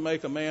not to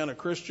make a man a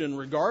Christian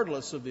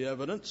regardless of the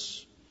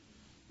evidence,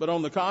 but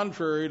on the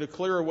contrary, to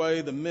clear away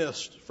the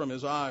mist from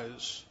his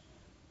eyes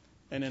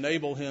and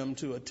enable him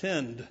to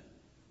attend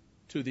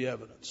to the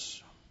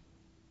evidence.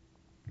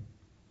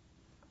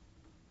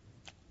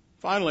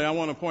 Finally, I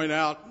want to point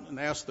out and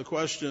ask the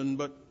question,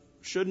 but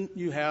shouldn't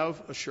you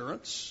have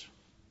assurance?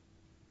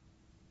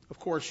 Of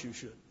course you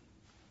should.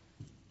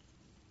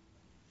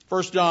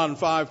 1 John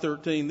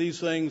 5:13, these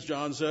things,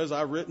 John says,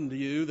 I've written to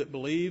you that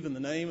believe in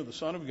the name of the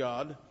Son of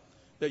God,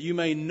 that you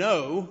may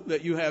know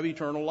that you have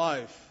eternal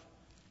life,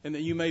 and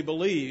that you may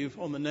believe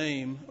on the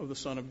name of the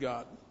Son of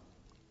God.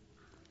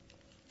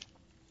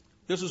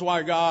 This is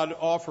why God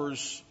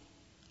offers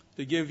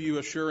to give you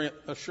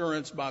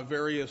assurance by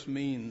various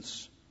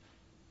means.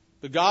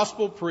 The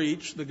gospel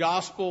preached, the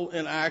gospel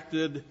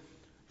enacted,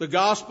 the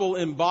gospel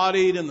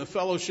embodied in the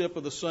fellowship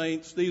of the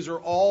saints. These are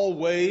all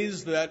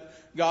ways that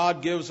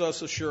God gives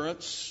us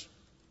assurance.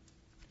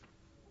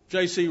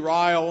 J.C.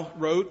 Ryle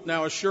wrote,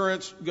 now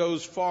assurance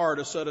goes far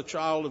to set a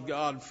child of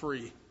God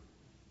free.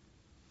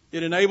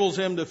 It enables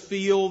him to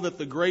feel that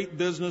the great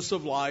business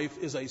of life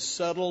is a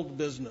settled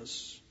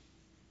business.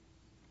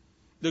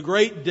 The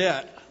great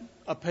debt,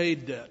 a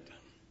paid debt.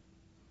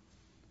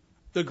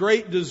 The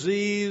great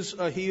disease,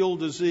 a healed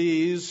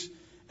disease.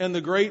 And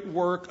the great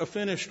work, a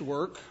finished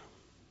work.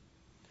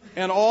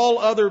 And all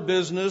other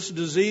business,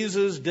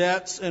 diseases,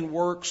 debts, and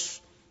works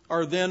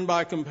are then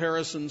by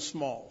comparison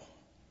small.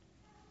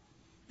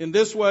 In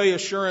this way,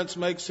 assurance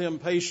makes him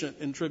patient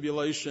in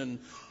tribulation,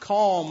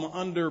 calm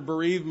under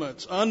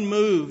bereavements,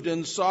 unmoved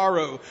in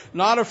sorrow,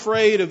 not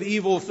afraid of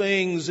evil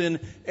things, in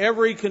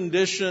every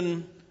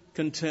condition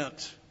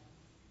content.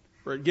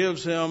 For it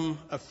gives him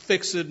a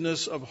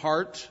fixedness of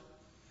heart.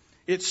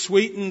 It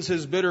sweetens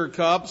his bitter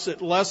cups.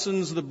 It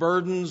lessens the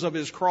burdens of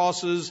his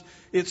crosses.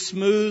 It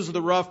smooths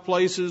the rough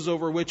places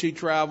over which he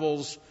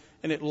travels.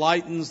 And it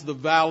lightens the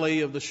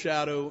valley of the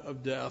shadow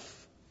of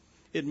death.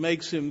 It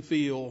makes him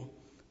feel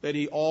that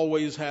he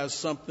always has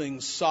something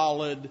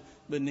solid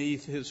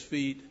beneath his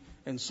feet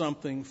and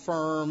something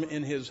firm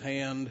in his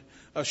hand,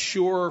 a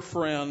sure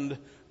friend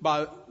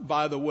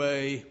by the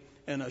way,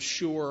 and a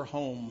sure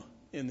home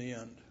in the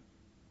end.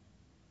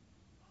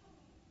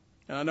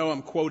 And I know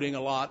I'm quoting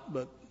a lot,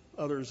 but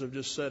others have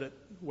just said it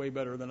way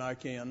better than I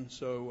can.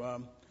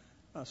 So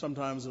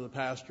sometimes as a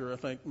pastor, I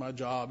think my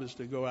job is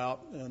to go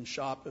out and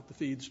shop at the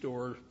feed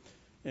store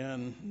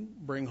and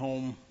bring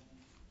home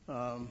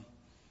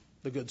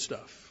the good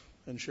stuff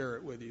and share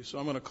it with you. So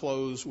I'm going to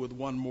close with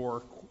one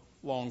more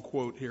long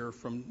quote here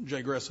from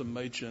J. Gresham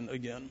Machen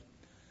again.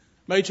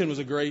 Machen was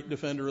a great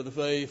defender of the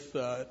faith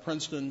at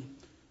Princeton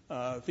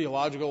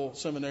Theological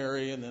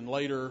Seminary, and then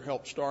later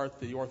helped start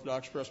the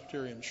Orthodox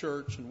Presbyterian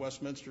Church and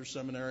Westminster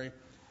Seminary,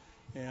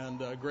 and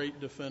a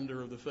great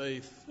defender of the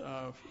faith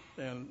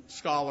and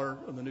scholar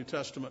of the New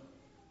Testament.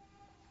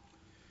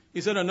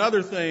 He said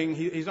another thing,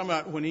 he's talking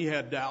about when he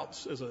had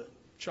doubts as a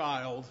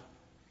child.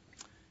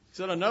 He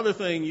said, another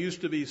thing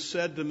used to be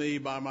said to me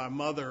by my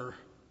mother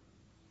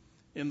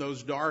in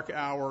those dark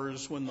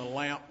hours when the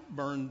lamp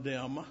burned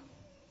dim,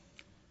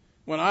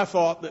 when I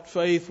thought that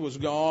faith was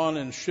gone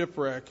and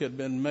shipwreck had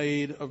been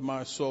made of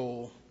my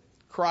soul.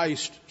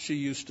 Christ, she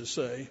used to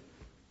say,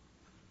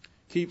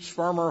 keeps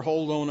firmer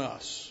hold on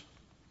us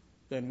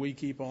than we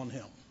keep on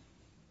him.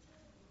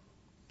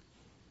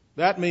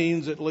 That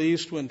means, at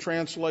least when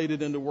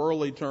translated into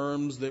worldly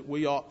terms, that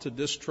we ought to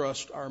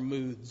distrust our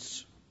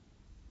moods.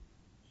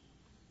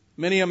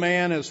 Many a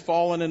man has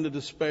fallen into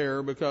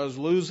despair because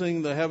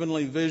losing the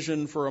heavenly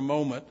vision for a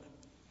moment,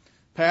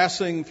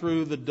 passing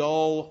through the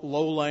dull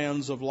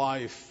lowlands of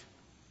life,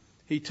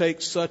 he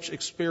takes such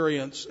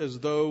experience as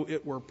though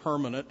it were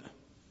permanent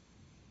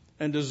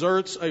and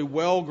deserts a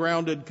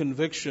well-grounded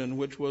conviction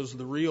which was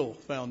the real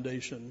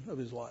foundation of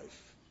his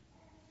life.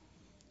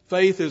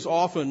 Faith is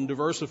often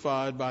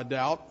diversified by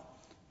doubt,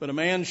 but a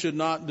man should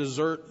not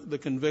desert the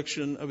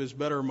conviction of his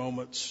better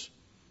moments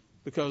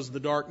because the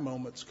dark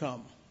moments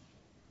come.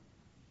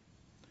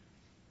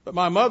 But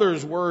my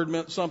mother's word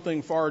meant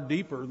something far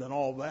deeper than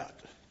all that.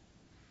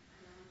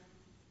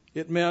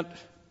 It meant,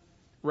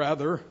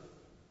 rather,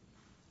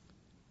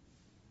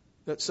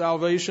 that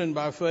salvation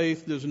by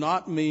faith does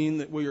not mean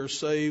that we are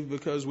saved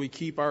because we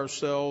keep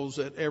ourselves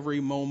at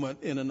every moment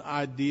in an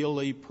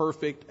ideally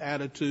perfect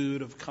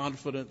attitude of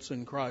confidence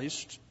in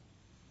Christ.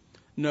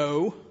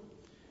 No,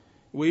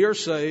 we are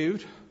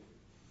saved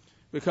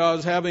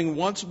because having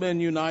once been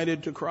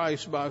united to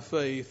Christ by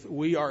faith,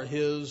 we are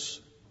His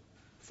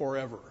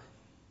forever.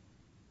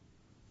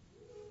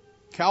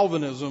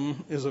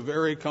 Calvinism is a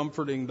very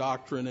comforting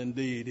doctrine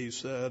indeed, he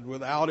said.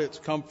 Without its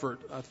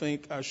comfort, I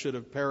think I should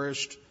have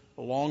perished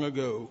long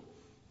ago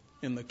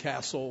in the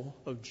castle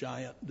of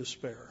giant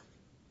despair.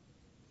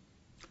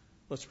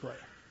 Let's pray.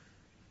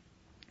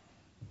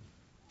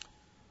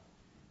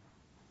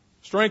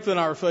 Strengthen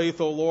our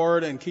faith, O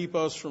Lord, and keep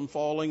us from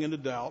falling into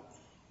doubt.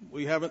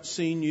 We haven't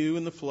seen you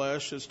in the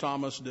flesh as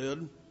Thomas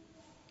did,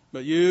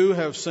 but you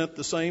have sent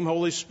the same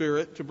Holy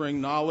Spirit to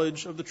bring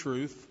knowledge of the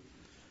truth,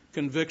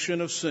 conviction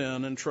of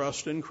sin, and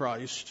trust in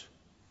Christ.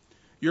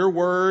 Your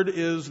word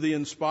is the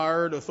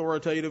inspired,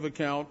 authoritative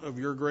account of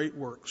your great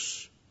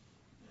works.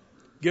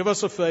 Give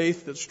us a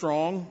faith that's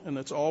strong and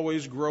that's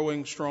always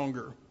growing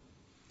stronger.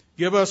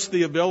 Give us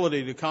the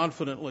ability to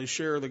confidently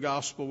share the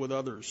gospel with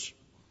others.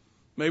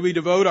 May we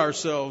devote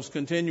ourselves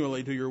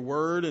continually to your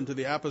word and to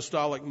the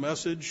apostolic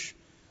message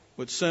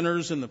with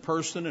sinners in the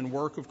person and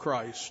work of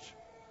Christ.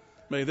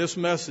 May this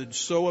message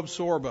so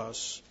absorb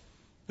us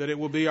that it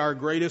will be our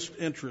greatest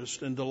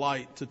interest and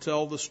delight to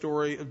tell the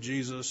story of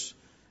Jesus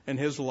and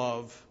his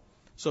love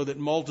so that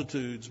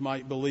multitudes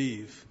might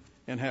believe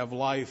and have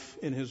life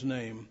in his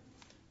name.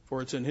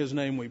 For it's in his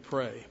name we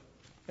pray.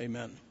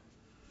 Amen.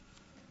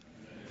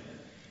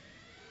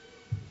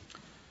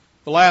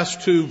 The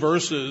last two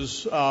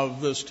verses of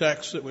this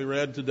text that we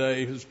read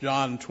today is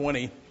John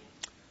 20,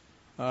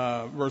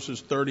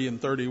 verses 30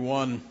 and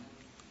 31.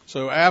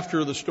 So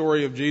after the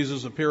story of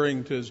Jesus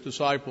appearing to his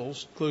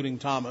disciples, including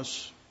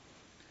Thomas,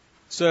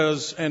 it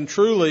says, "And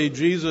truly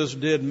Jesus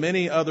did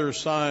many other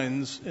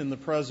signs in the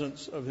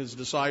presence of his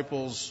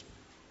disciples,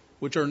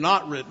 which are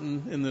not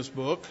written in this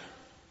book.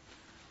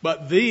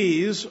 But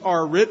these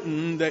are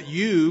written that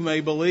you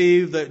may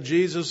believe that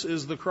Jesus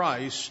is the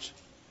Christ,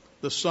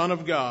 the Son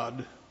of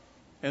God,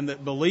 and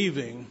that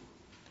believing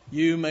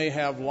you may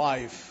have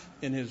life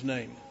in his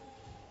name."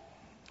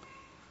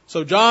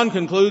 So John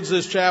concludes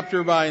this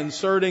chapter by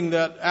inserting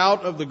that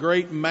out of the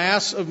great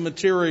mass of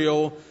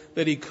material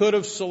that he could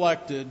have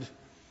selected,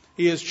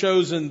 he has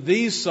chosen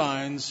these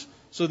signs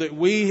so that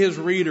we, his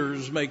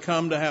readers, may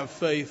come to have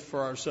faith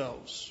for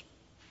ourselves.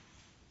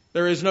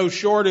 There is no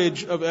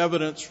shortage of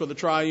evidence for the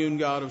triune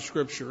God of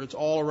Scripture. It's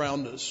all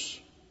around us.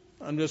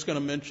 I'm just going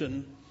to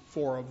mention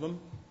 4 of them.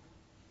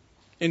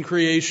 In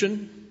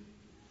creation,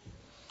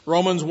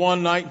 Romans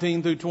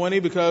 1:19 through 20,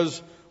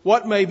 because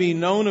what may be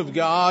known of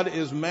God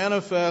is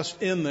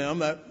manifest in them,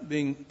 that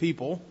being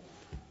people,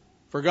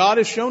 for God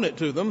has shown it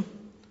to them.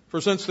 For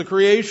since the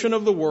creation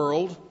of the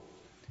world,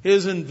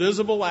 his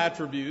invisible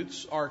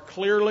attributes are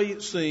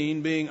clearly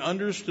seen, being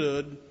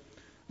understood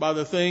by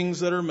the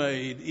things that are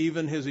made,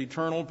 even his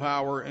eternal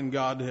power and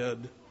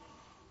Godhead,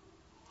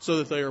 so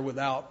that they are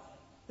without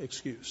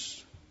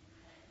excuse.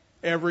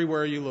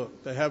 Everywhere you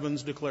look, the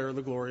heavens declare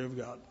the glory of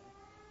God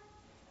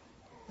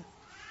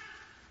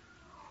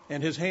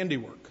and his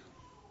handiwork.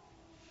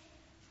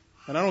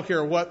 And I don't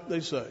care what they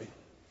say.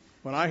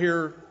 When I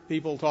hear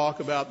people talk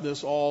about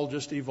this all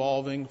just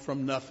evolving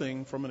from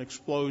nothing, from an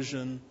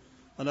explosion,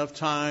 enough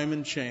time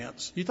and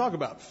chance, you talk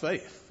about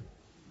faith.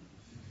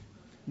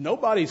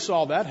 Nobody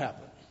saw that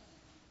happen.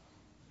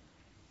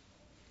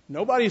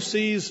 Nobody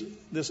sees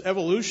this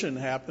evolution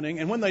happening,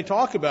 and when they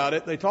talk about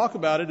it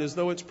as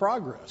though it's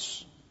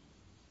progress,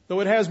 though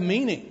it has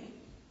meaning,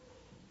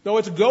 though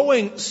it's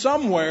going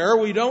somewhere,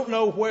 we don't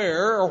know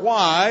where or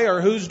why or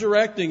who's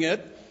directing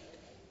it,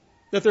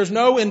 that there's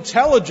no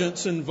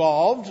intelligence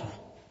involved.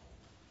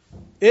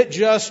 It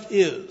just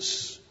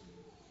is.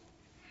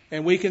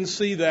 And we can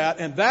see that,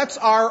 and that's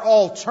our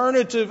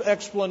alternative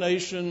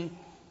explanation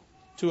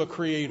to a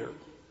creator.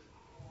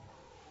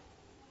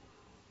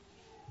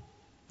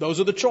 Those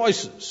are the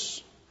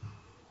choices.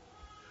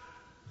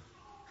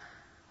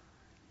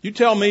 You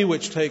tell me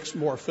which takes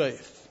more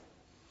faith.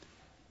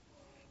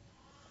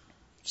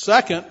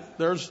 Second,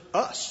 there's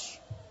us.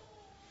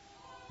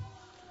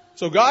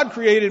 So God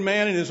created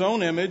man in his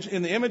own image.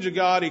 In the image of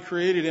God, he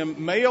created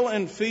him. Male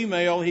and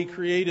female, he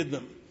created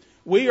them.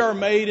 We are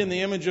made in the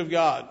image of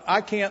God.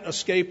 I can't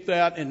escape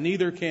that, and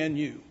neither can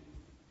you.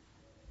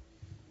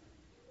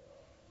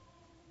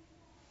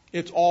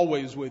 It's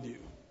always with you.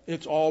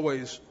 It's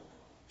always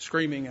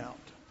screaming out.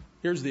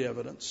 Here's the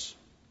evidence.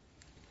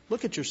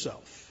 Look at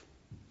yourself.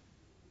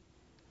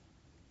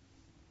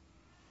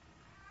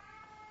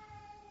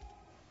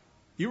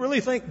 You really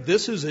think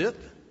this is it?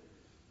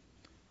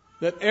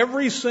 That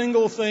every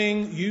single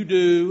thing you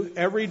do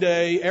every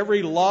day,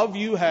 every love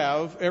you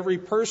have, every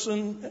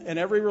person and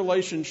every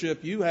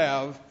relationship you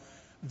have,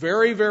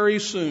 very, very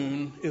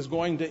soon is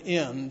going to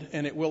end,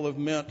 and it will have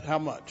meant how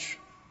much?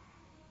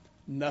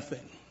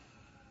 Nothing.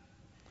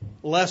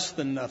 Less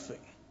than nothing.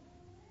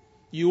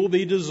 You will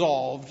be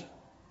dissolved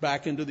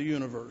back into the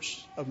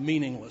universe of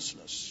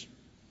meaninglessness.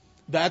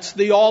 That's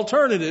the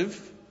alternative,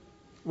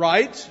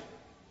 right?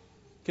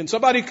 Can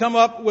somebody come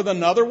up with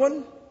another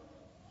one?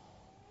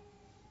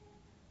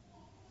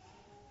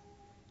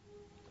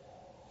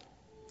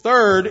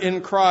 Third,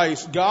 in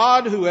Christ,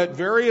 God, who at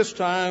various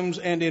times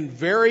and in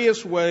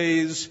various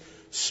ways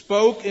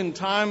spoke in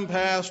time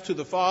past to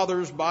the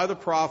fathers by the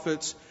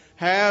prophets,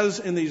 has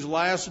in these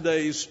last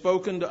days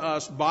spoken to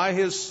us by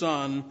His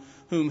Son,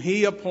 whom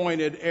He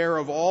appointed heir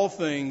of all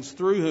things,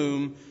 through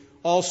whom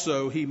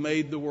also He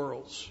made the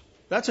worlds.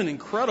 That's an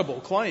incredible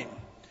claim.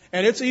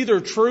 And it's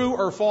either true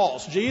or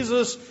false.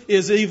 Jesus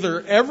is either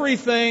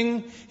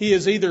everything. He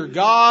is either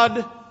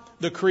God,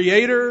 the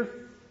Creator,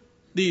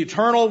 the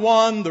Eternal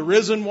One, the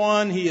Risen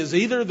One. He is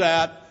either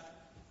that,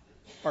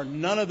 or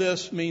none of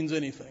this means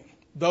anything.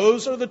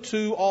 Those are the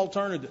two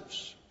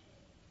alternatives.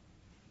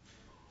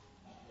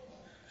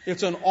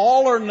 It's an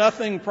all or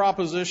nothing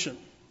proposition.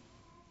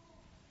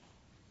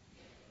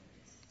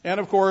 And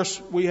of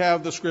course, we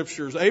have the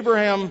Scriptures.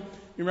 Abraham, you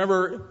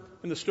remember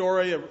in the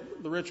story of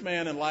the rich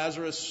man and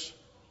Lazarus,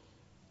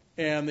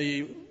 and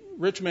the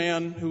rich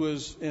man who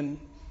was in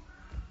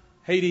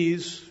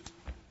Hades,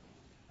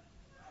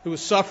 who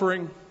was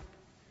suffering,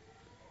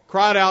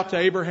 cried out to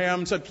Abraham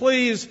and said,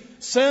 "Please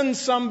send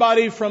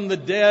somebody from the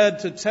dead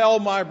to tell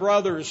my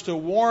brothers, to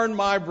warn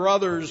my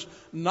brothers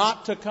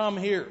not to come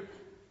here."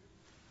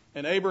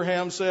 And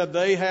Abraham said,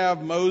 "They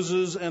have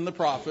Moses and the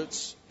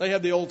prophets. They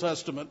have the Old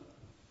Testament.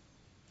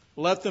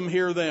 Let them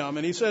hear them."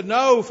 And he said,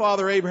 "No,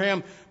 Father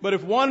Abraham, but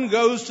if one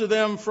goes to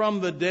them from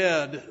the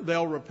dead,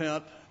 they'll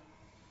repent."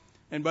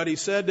 But he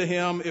said to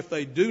him, "If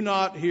they do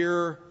not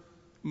hear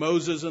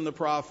Moses and the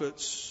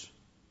prophets,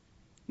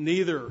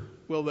 neither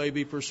will they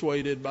be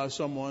persuaded by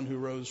someone who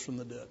rose from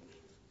the dead."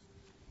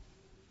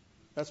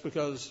 That's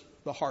because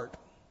the heart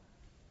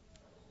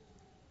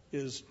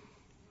is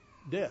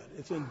dead.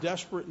 It's in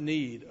desperate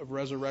need of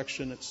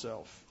resurrection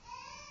itself.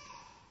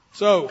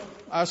 So,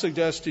 I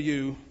suggest to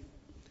you,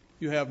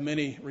 you have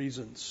many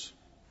reasons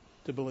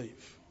to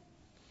believe.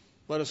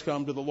 Let us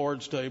come to the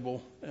Lord's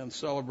table and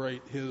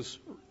celebrate His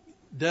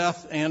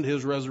death and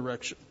His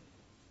resurrection.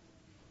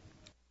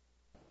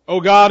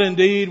 O God,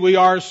 indeed, we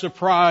are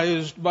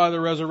surprised by the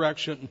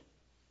resurrection.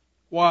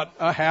 What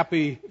a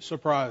happy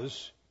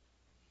surprise.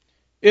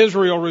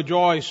 Israel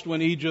rejoiced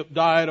when Egypt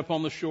died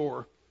upon the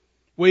shore.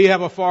 We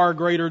have a far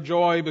greater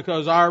joy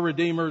because our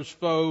Redeemer's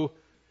foe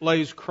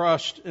lays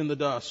crushed in the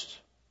dust.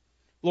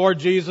 Lord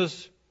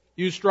Jesus,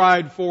 You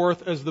stride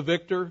forth as the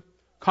victor,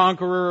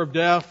 conqueror of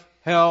death,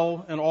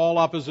 hell, and all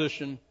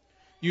opposition.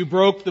 You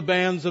broke the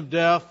bands of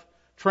death,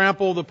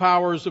 trample the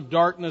powers of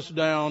darkness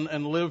down,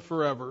 and live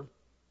forever.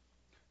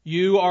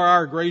 You are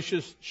our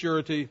gracious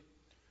surety,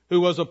 who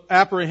was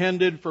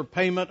apprehended for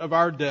payment of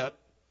our debt.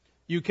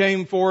 You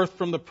came forth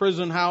from the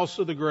prison house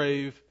of the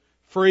grave,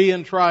 free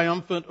and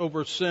triumphant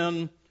over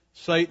sin,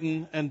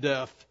 Satan, and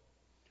death.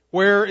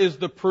 Where is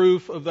the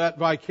proof of that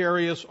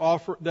vicarious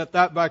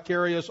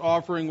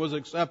offering was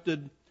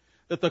accepted,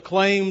 that the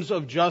claims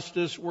of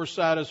justice were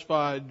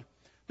satisfied,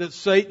 that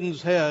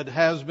Satan's head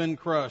has been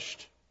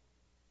crushed?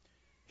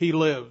 He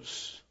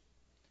lives.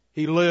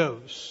 He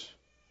lives.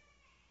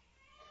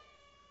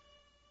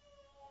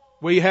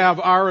 We have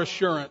our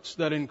assurance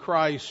that in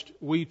Christ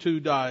we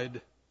too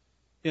died.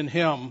 In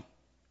Him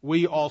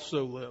we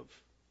also live.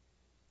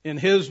 In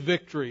His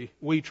victory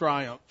we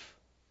triumph.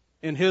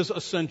 In His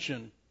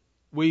ascension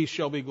we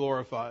shall be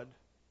glorified.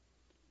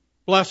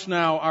 Bless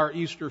now our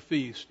Easter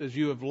feast as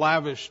You have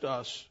lavished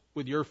us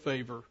with Your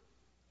favor.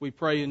 We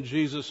pray in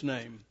Jesus'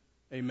 name.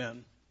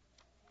 Amen.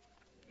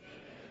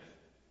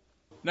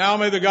 Now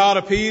may the God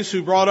of peace,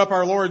 who brought up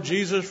our Lord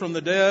Jesus from the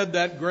dead,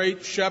 that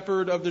great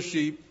shepherd of the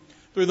sheep,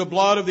 through the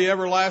blood of the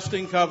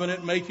everlasting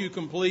covenant, make you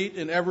complete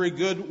in every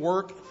good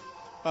work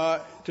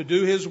to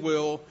do His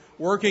will,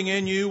 working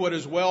in you what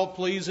is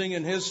well-pleasing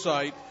in His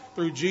sight,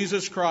 through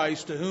Jesus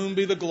Christ, to whom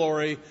be the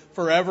glory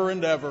forever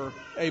and ever.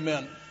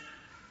 Amen.